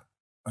back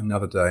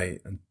another day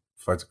and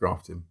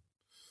photographed him.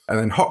 And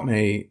then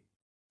Hockney,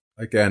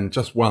 again,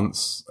 just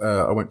once,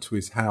 I went to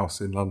his house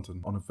in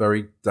London on a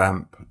very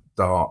damp,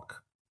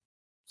 dark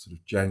sort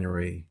of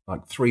January,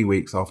 like 3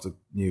 weeks after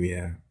New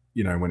Year,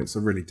 you know, when it's a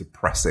really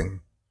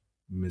depressing,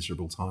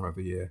 miserable time of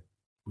the year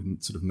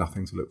with sort of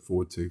nothing to look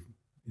forward to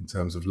in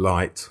terms of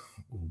light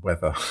or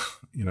weather,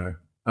 you know.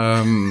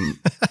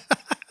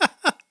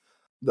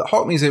 The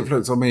Hockney's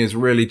influence on me is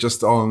really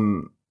just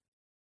on,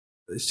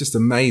 it's just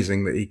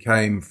amazing that he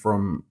came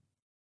from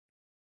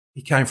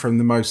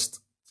the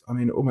most, I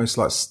mean, almost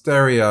like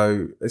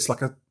stereo, it's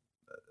like a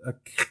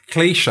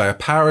cliche, a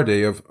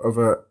parody of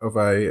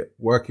a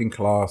working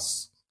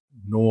class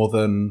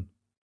northern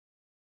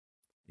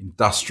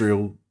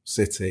industrial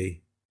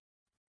city,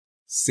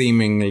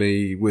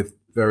 seemingly with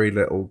very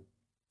little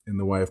in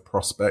the way of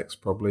prospects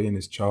probably in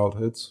his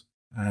childhood,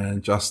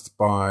 and just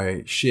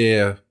by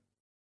sheer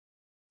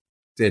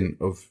dint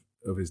of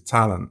his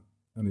talent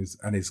and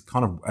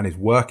his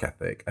work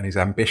ethic and his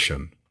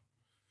ambition,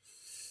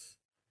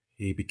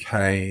 he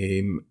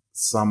became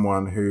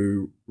someone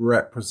who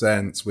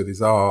represents with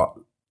his art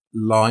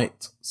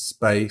light,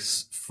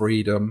 space,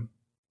 freedom,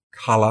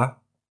 color,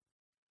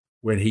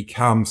 when he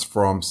comes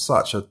from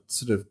such a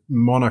sort of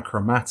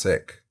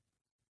monochromatic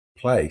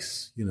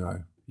place. You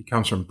know, he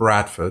comes from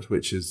Bradford,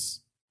 which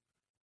is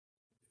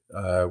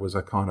was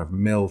a kind of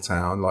mill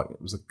town, like it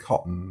was a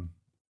cotton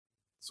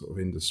sort of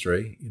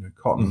industry, you know,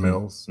 cotton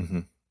mills,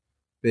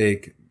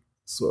 big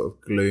sort of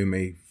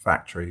gloomy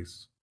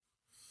factories.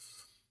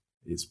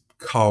 It's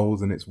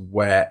cold and it's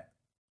wet.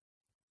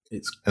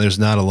 And there's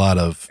not a lot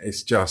of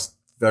it's just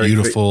very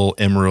beautiful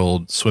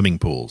emerald swimming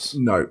pools.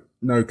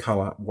 No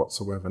color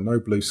whatsoever, no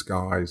blue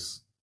skies,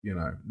 you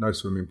know, no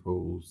swimming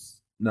pools,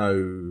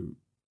 no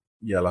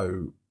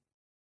yellow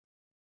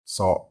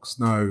socks,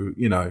 no,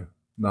 you know,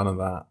 none of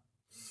that.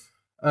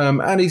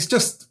 And he's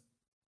just,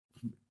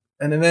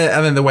 and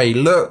then the way he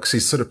looks,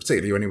 he's sort of,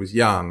 particularly when he was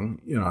young,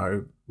 you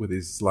know, with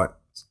his like,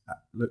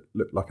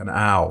 looked like an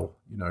owl,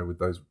 you know, with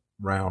those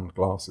round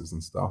glasses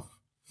and stuff.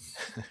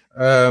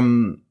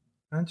 And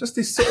just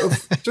this sort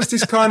of, just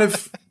this kind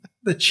of,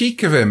 the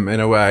cheek of him in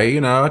a way,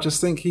 you know, I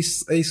just think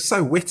he's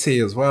so witty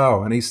as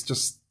well. And he's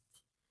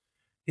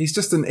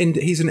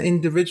an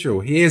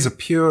individual. He is a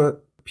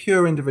pure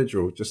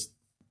individual. Just,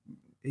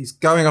 he's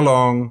going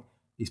along,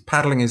 he's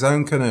paddling his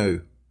own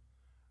canoe.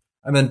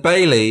 And then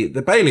Bailey,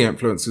 the Bailey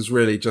influence is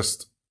really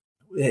just,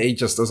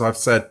 as I've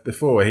said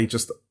before, he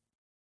just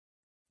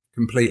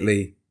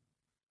completely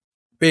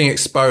being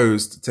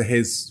exposed to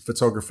his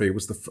photography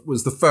was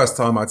the first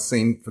time I'd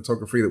seen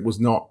photography that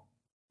was not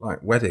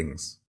like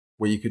weddings,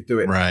 where you could do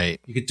it. Right.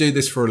 You could do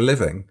this for a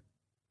living.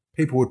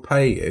 People would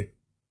pay you,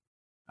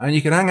 and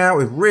you could hang out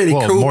with really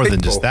cool people. More than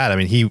just that. I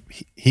mean,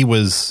 he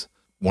was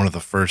one of the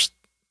first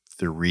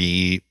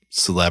 3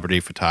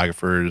 celebrity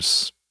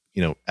photographers,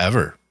 you know,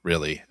 ever,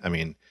 really. I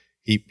mean,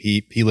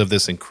 he lived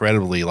this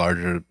incredibly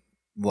larger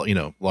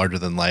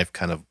than life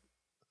kind of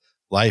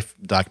life,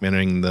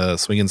 documenting the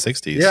swinging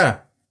 60s. Yeah.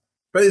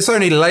 But it's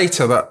only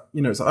later that,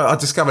 you know, I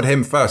discovered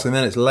him first, and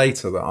then it's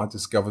later that I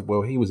discovered,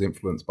 well, he was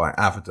influenced by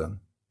Avedon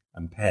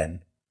and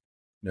Penn.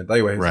 You know,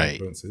 they were his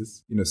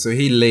influences. You know, so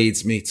he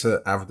leads me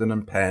to Avedon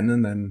and Penn,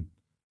 and then,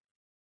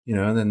 you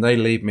know, and then they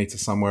lead me to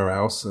somewhere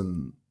else,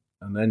 and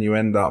then you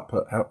end up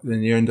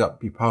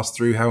you pass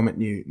through Helmut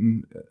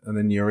Newton, and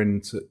then you're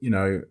into, you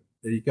know,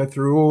 you go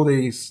through all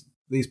these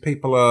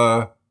people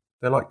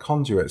they're like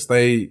conduits.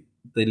 They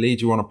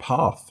lead you on a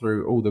path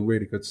through all the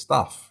really good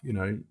stuff, you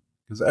know,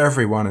 because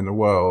everyone in the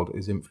world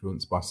is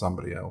influenced by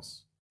somebody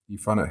else. You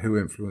find out who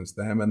influenced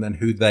them and then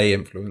who they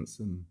influence.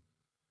 And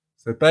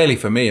so Bailey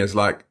for me is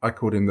like, I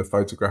called him the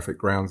photographic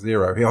ground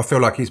zero. I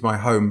feel like he's my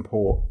home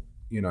port,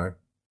 you know,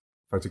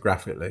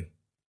 photographically.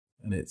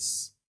 And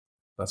that's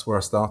where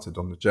I started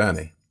on the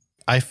journey.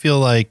 I feel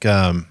like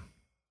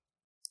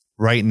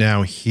right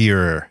now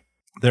here,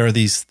 there are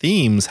these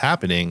themes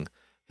happening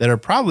that are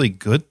probably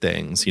good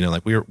things. You know,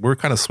 like we're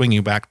kind of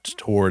swinging back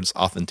towards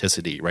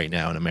authenticity right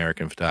now in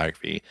American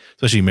photography,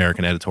 especially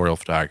American editorial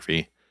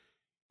photography.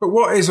 But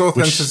what is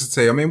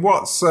authenticity? I mean,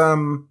 what's, you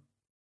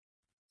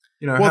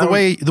know, well,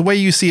 the way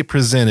you see it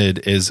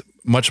presented is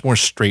much more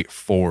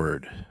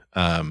straightforward.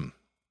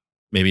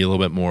 Maybe a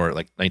little bit more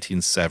like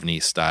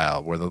 1970s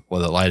style, where the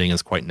lighting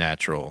is quite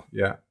natural.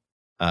 Yeah.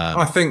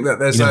 I think that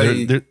there's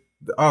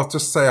I'll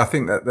just say, I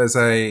think that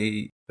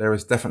there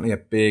is definitely a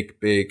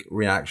big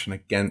reaction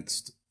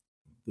against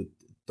the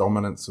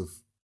dominance of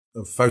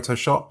of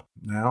Photoshop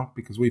now,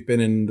 because we've been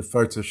in the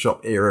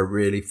Photoshop era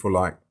really for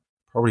like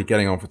probably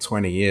getting on for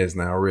 20 years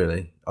now,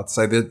 really. I'd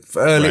say the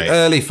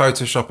early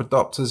Photoshop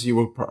adopters,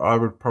 I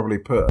would probably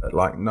put at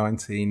like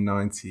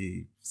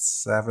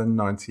 1997,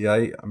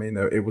 98. I mean,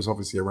 it was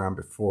obviously around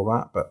before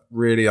that, but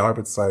really I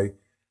would say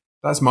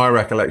that's my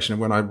recollection of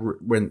when I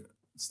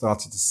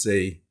started to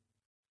see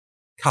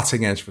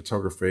cutting edge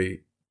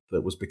photography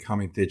that was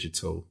becoming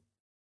digital.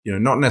 You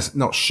know,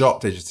 not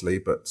shot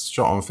digitally, but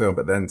shot on film,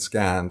 but then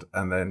scanned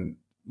and then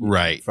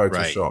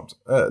photoshopped.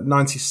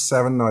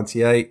 97,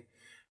 98.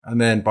 And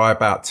then by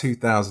about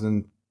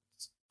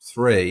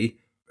 2003,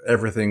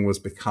 everything was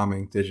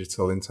becoming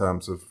digital in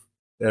terms of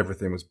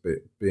everything was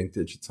being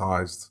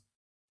digitized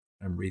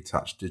and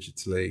retouched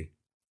digitally.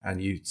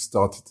 And you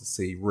started to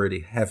see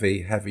really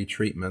heavy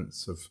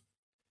treatments of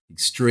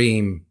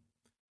extremes,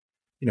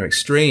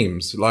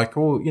 like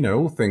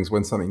all things.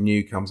 When something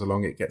new comes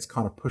along, it gets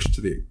kind of pushed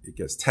it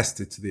gets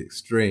tested to the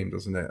extreme,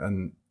 doesn't it?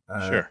 And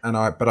sure.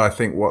 But I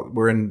think what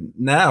we're in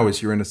now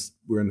is we're in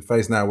the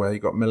phase now where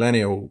you've got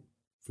millennial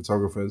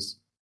photographers.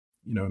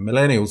 You know,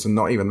 millennials are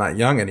not even that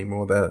young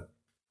anymore.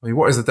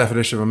 What is the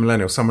definition of a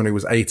millennial? Someone who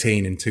was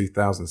 18 in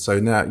 2000. So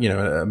now, you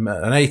know, an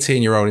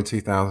 18-year-old in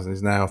 2000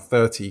 is now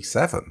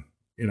 37.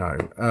 You know,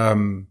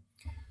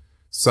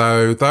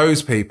 so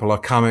those people are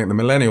coming. The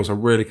millennials are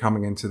really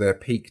coming into their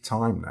peak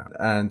time now.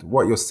 And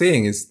what you're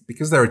seeing is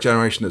because they're a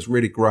generation that's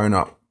really grown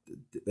up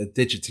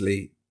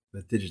digitally,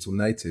 they're digital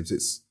natives.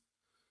 It's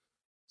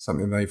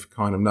something they've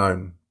kind of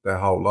known their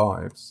whole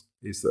lives.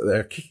 Is that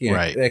they're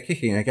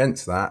kicking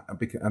against that, and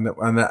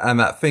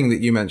that thing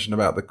that you mentioned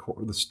about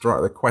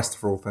the quest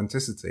for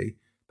authenticity,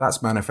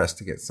 that's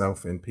manifesting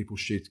itself in people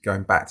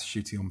going back to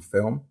shooting on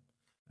film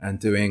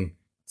and doing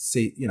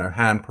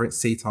handprint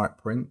C-type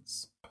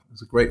prints.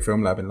 There's a great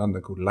film lab in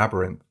London called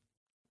Labyrinth,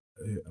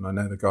 and I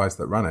know the guys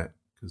that run it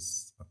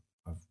because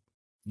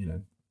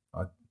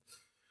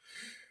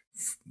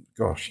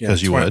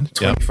because you would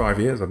 25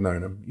 years I've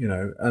known them,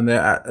 and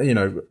they're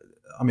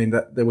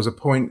there was a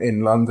point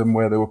in London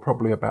where there were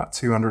probably about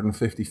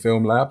 250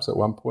 film labs at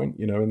one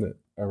point,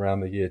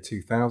 around the year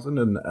 2000,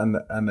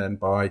 and then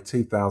by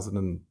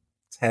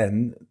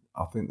 2010,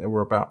 I think there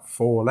were about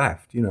 4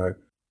 left,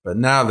 But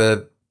now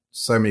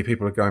so many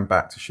people are going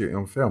back to shooting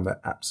on film. They're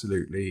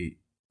absolutely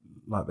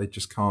like they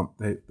just can't.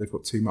 They've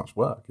got too much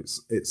work.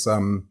 It's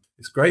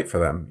great for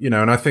them,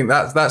 And I think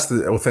that's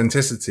the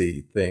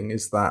authenticity thing.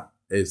 Is that,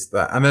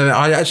 and then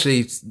I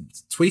actually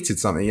tweeted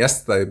something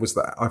yesterday, was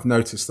that I've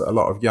noticed that a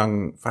lot of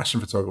young fashion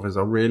photographers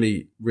are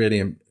really,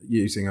 really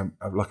using a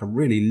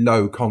really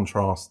low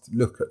contrast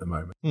look at the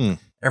moment.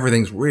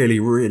 Everything's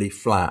really, really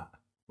flat,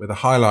 where the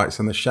highlights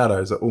and the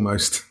shadows are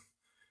almost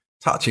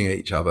touching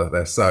each other.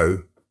 They're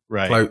so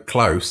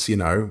close,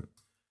 and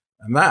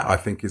that I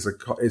think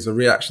is a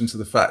reaction to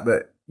the fact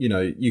that,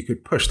 you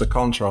could push the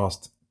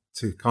contrast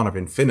to kind of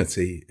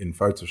infinity in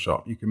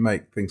Photoshop. You can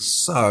make things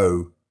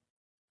so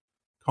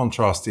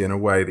contrasty in a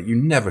way that you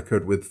never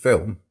could with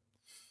film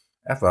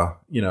ever,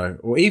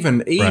 or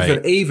even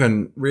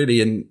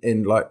really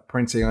in like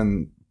printing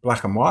on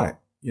black and white,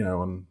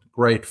 on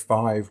grade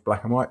 5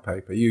 black and white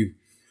paper, you'd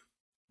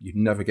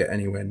never get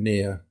anywhere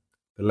near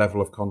the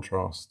level of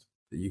contrast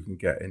that you can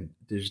get in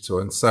digital.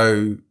 And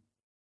so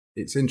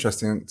it's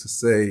interesting to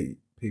see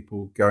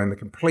people go in the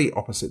complete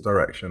opposite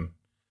direction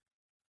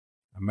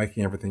and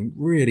making everything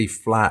really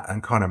flat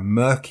and kind of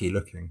murky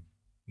looking.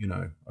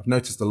 I've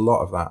noticed a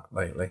lot of that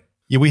lately.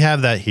 Yeah, we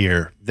have that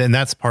here. Then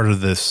that's part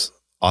of this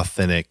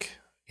authentic,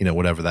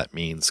 whatever that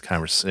means,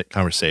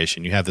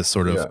 conversation. You have this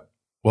sort of,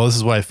 well, this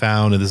is what I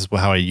found and this is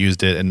how I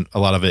used it. And a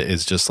lot of it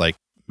is just like,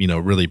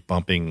 really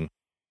bumping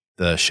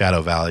the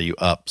shadow value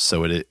up.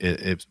 So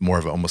it's more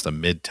of almost a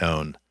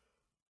mid-tone.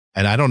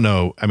 And I don't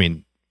know, I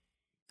mean,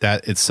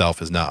 that itself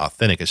is not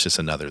authentic. It's just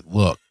another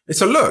look.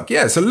 It's a look.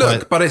 Yeah, it's a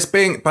look, but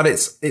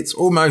it's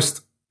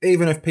almost,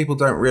 even if people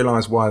don't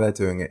realize why they're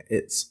doing it,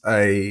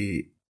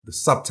 the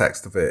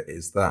subtext of it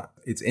is that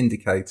it's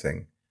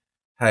indicating,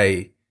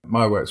 hey,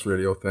 my work's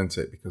really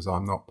authentic because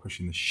I'm not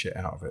pushing the shit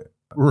out of it.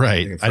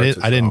 Right.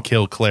 I didn't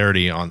kill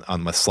clarity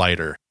on my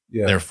slider.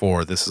 Yeah.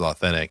 Therefore, this is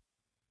authentic.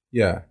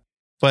 Yeah.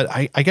 But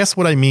I guess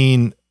what I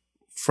mean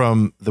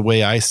from the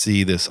way I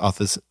see this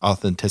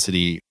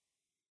authenticity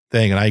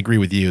thing, and I agree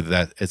with you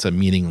that it's a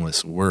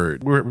meaningless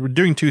word. We're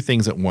doing 2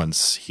 things at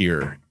once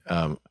here.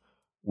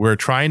 We're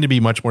trying to be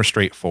much more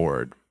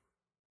straightforward,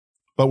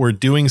 but we're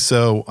doing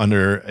so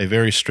under a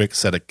very strict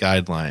set of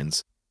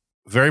guidelines,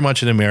 very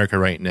much in America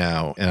right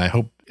now. And I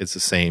hope it's the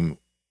same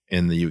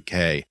in the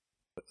UK.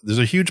 There's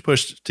a huge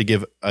push to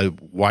give a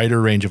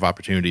wider range of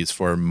opportunities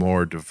for a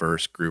more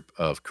diverse group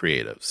of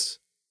creatives.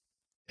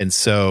 And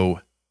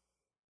so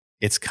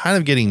it's kind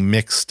of getting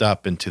mixed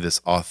up into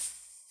this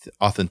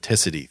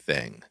authenticity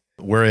thing,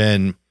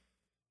 wherein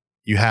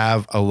you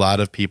have a lot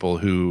of people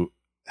who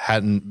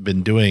hadn't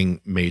been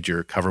doing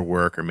major cover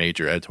work or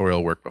major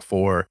editorial work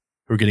before,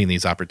 who are getting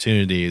these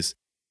opportunities,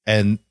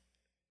 and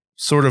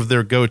sort of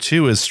their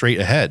go-to is straight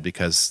ahead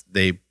because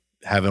they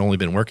have only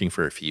been working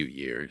for a few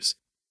years.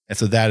 And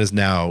so that is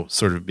now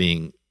sort of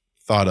being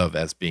thought of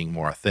as being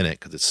more authentic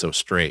because it's so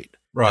straight.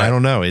 Right. I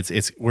don't know.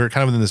 It's we're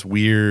kind of in this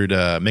weird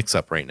mix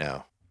up right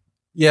now.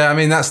 Yeah, I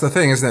mean, that's the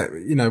thing, isn't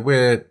it? You know,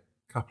 we're a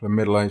couple of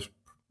middle-aged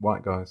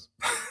white guys.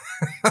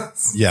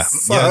 Yeah.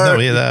 So,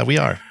 We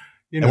are.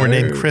 you And we're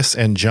know, named Chris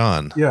and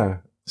John. Yeah.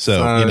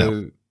 So,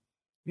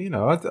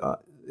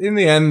 in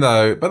the end,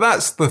 though, but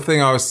that's the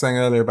thing I was saying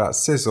earlier about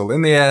Sizzle.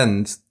 In the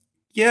end,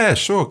 yeah,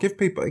 sure,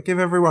 give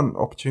everyone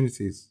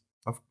opportunities.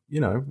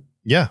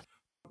 Yeah.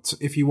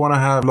 If you want to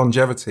have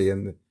longevity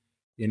in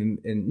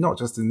not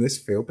just in this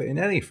field, but in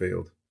any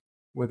field,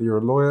 whether you're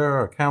a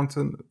lawyer,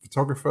 accountant,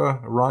 photographer,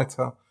 a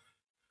writer,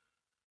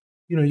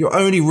 you know, you're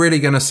only really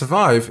going to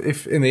survive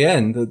if, in the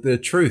end, the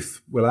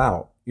truth will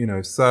out. You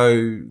know,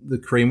 so the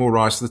cream will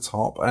rise to the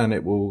top, and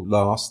it will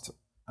last,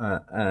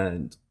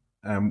 and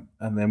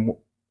then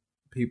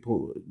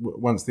people,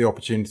 once the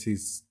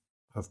opportunities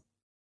have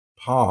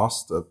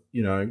passed,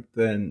 you know,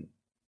 then,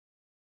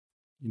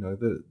 you know,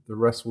 the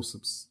rest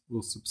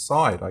will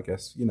subside, I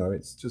guess. You know,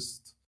 it's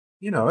just,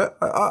 you know,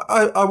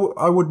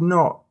 I would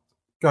not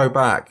go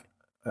back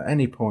at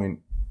any point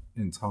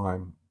in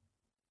time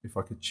if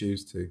I could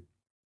choose to.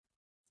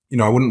 You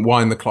know, I wouldn't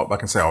wind the clock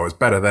back and say, oh, it was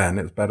better then.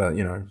 It was better,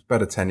 you know, it was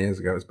better 10 years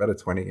ago. It was better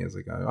 20 years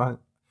ago.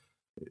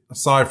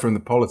 Aside from the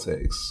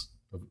politics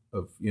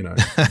of you know,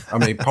 I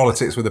mean,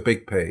 politics with a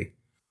big P.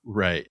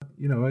 Right.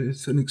 You know,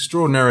 it's an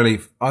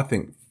extraordinarily, I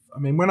think, I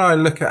mean, when I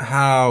look at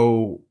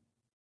how,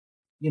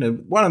 you know,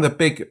 one of the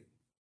big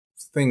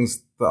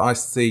things that I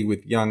see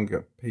with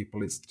younger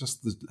people, it's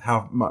just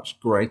how much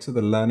greater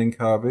the learning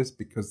curve is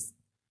because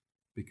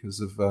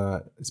of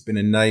it's been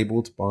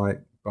enabled by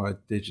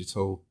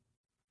digital.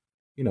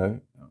 You know,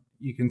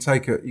 you can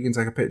take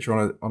a picture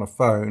on a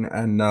phone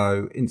and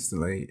know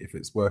instantly if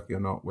it's working or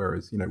not.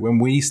 Whereas, you know, when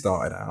we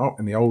started out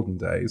in the olden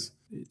days,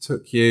 it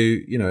took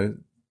you know,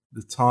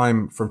 the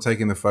time from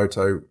taking the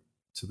photo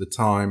to the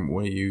time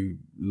where you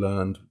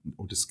learned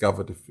or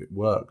discovered if it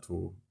worked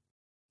or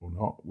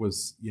not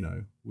was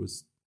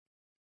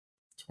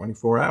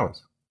 24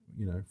 hours.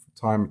 You know,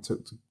 time it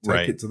took to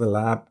take it to the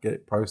lab, get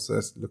it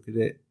processed, look at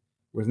it.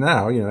 Whereas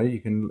now, you know,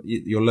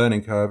 your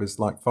learning curve is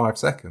like 5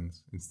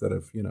 seconds instead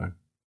of, you know,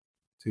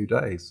 2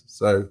 days.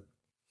 So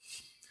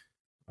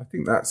I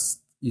think I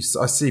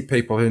see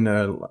people in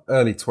their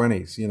early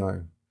 20s, you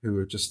know, who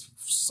are just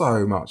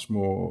so much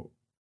more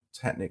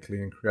technically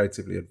and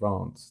creatively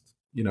advanced,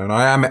 you know, and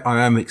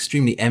I am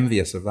extremely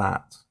envious of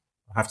that.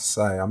 I have to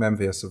say, I'm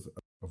envious of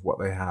what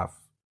they have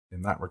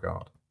in that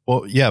regard.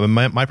 Well, yeah, but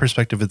my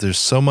perspective is there's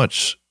so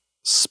much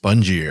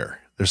spongier.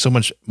 There's so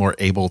much more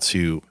able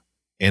to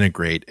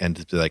integrate and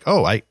to be like,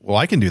 oh,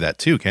 I can do that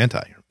too, can't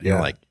I? And you're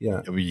like,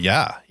 yeah,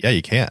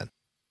 you can.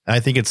 And I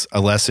think it's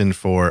a lesson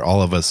for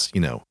all of us,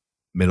 you know,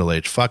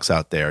 middle-aged fucks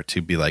out there to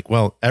be like,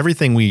 well,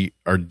 everything we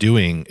are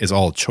doing is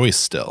all choice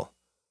still.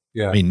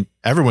 Yeah. I mean,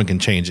 everyone can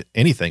change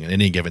anything at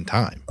any given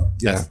time.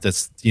 Yeah.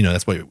 That's you know,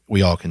 that's what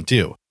we all can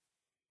do.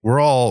 We're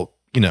all,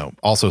 you know,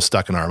 also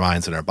stuck in our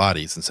minds and our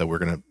bodies. And so we're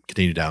going to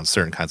continue down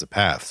certain kinds of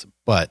paths.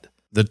 But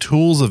the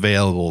tools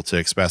available to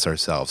express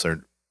ourselves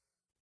are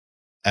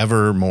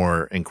ever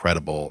more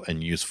incredible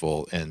and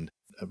useful and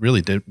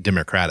really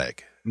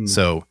democratic.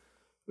 So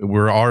we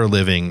are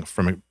living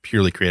from a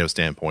purely creative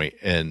standpoint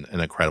in an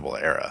incredible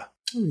era.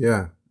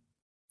 Yeah.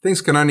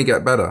 Things can only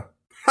get better.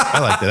 I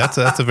like that.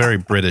 That's a very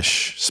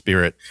British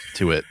spirit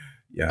to it.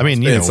 Yeah. I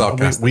mean, you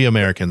know, we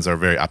Americans are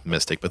very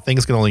optimistic, but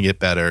things can only get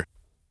better.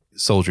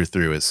 Soldier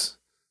through is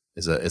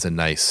a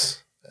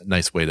nice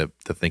way to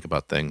think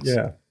about things.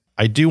 Yeah.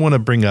 I do want to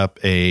bring up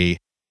a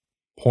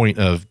point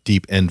of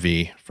deep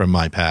envy from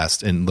my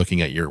past in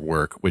looking at your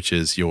work, which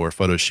is your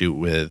photo shoot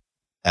with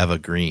Eva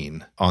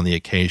Green on the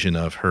occasion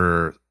of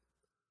her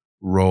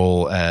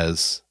role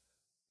as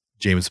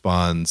James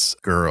Bond's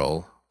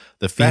girl,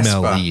 the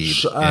female Vespa. lead.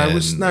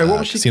 What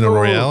was she Casino called?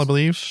 Royale, I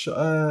believe.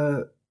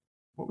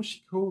 What was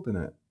she called in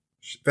it?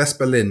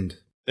 Vespa Lind.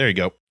 There you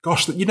go.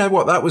 Gosh, you know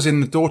what? That was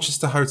in the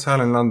Dorchester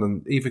Hotel in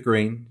London, Eva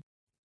Green.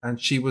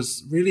 And she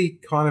was really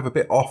kind of a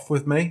bit off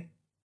with me.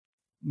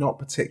 Not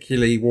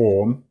particularly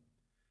warm.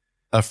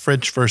 A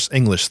French versus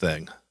English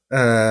thing.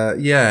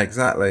 Yeah,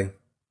 exactly.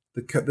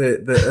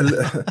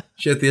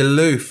 She had the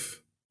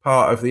aloof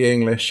part of the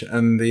English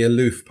and the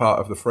aloof part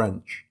of the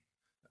French.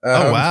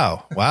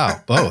 Wow.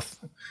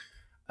 Both.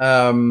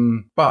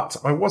 But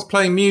I was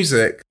playing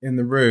music in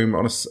the room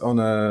on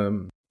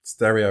a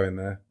stereo in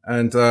there.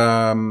 And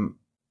I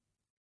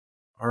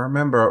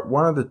remember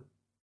one of the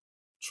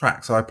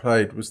tracks I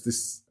played was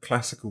this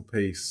classical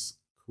piece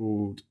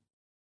called,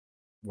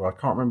 well, I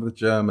can't remember the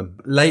German.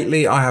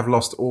 Lately, I have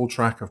lost all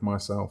track of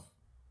myself,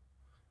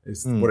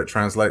 is what it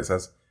translates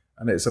as.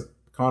 And it's a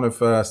kind of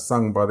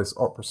sung by this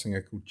opera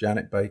singer called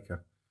Janet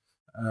Baker.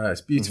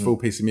 It's a beautiful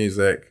piece of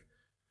music.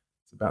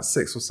 It's about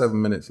 6 or 7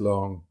 minutes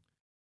long.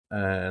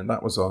 And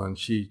that was on, and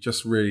she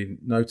just really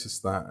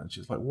noticed that. And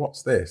she was like,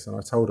 what's this? And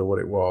I told her what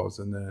it was.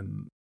 And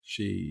then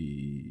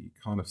she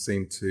kind of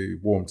seemed to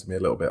warm to me a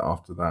little bit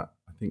after that.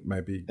 I think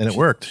maybe. And it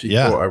worked. She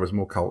thought I was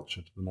more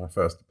cultured than I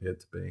first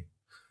appeared to be.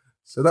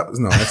 So that was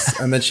nice.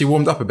 And then she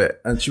warmed up a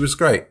bit, and she was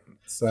great.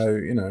 So,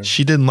 you know,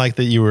 She didn't like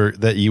that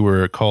you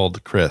were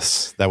called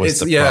Chris. That was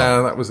the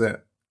problem. that was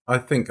it. I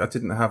think I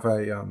didn't have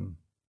a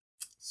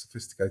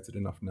sophisticated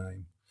enough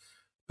name.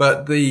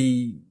 But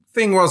the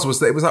thing was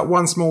that it was that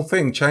one small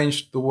thing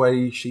changed the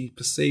way she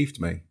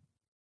perceived me.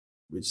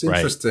 It's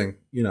interesting,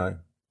 you know.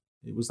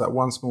 It was that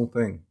one small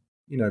thing,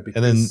 you know.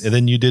 Because, and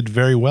then you did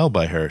very well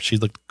by her. She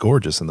looked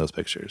gorgeous in those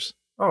pictures.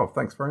 Oh,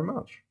 thanks very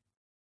much.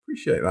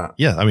 Appreciate that.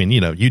 Yeah, I mean,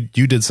 you know,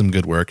 you did some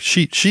good work.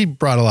 She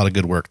brought a lot of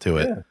good work to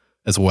it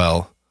as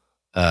well.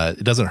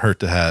 It doesn't hurt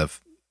to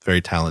have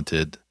very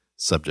talented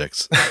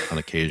subjects on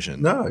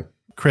occasion. No.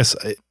 Chris,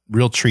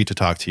 real treat to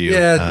talk to you.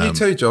 Yeah, you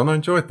too, John. I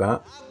enjoyed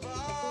that.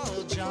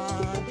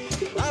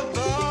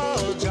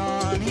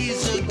 John,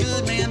 he's a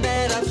good man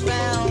that I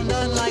found,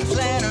 unlike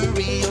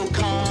Flannery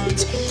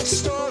O'Connor's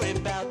story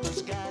about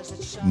those guys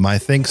that shot. My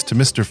thanks to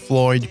Mr.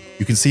 Floyd.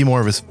 You can see more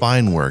of his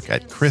fine work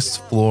at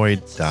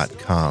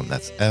chrisfloyd.com.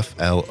 That's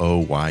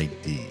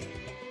FLOYD.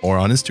 Or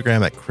on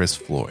Instagram at Chris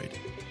Floyd.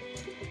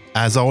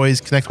 As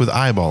always, connect with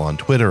Eyeball on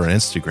Twitter and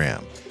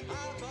Instagram.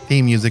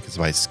 Theme music is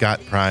by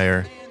Scott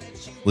Pryor.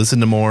 Listen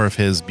to more of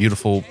his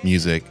beautiful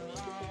music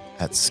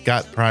at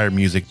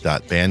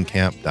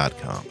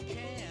scottpryormusic.bandcamp.com.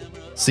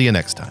 See you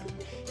next time.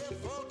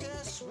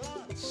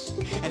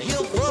 And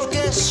he'll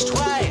focus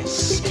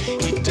twice.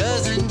 He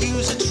doesn't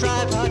use a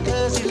tripod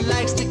because he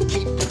likes to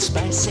keep it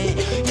spicy.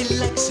 He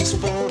likes his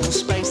photo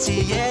spicy.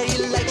 Yeah,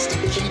 he likes to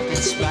keep it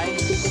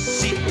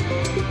spicy.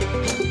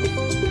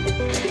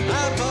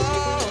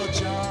 Eyeball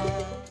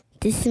John.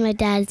 This is my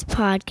dad's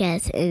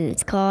podcast, and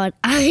it's called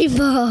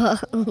Eyeball.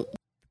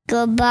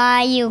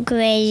 Goodbye, you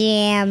crazy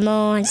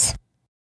animals.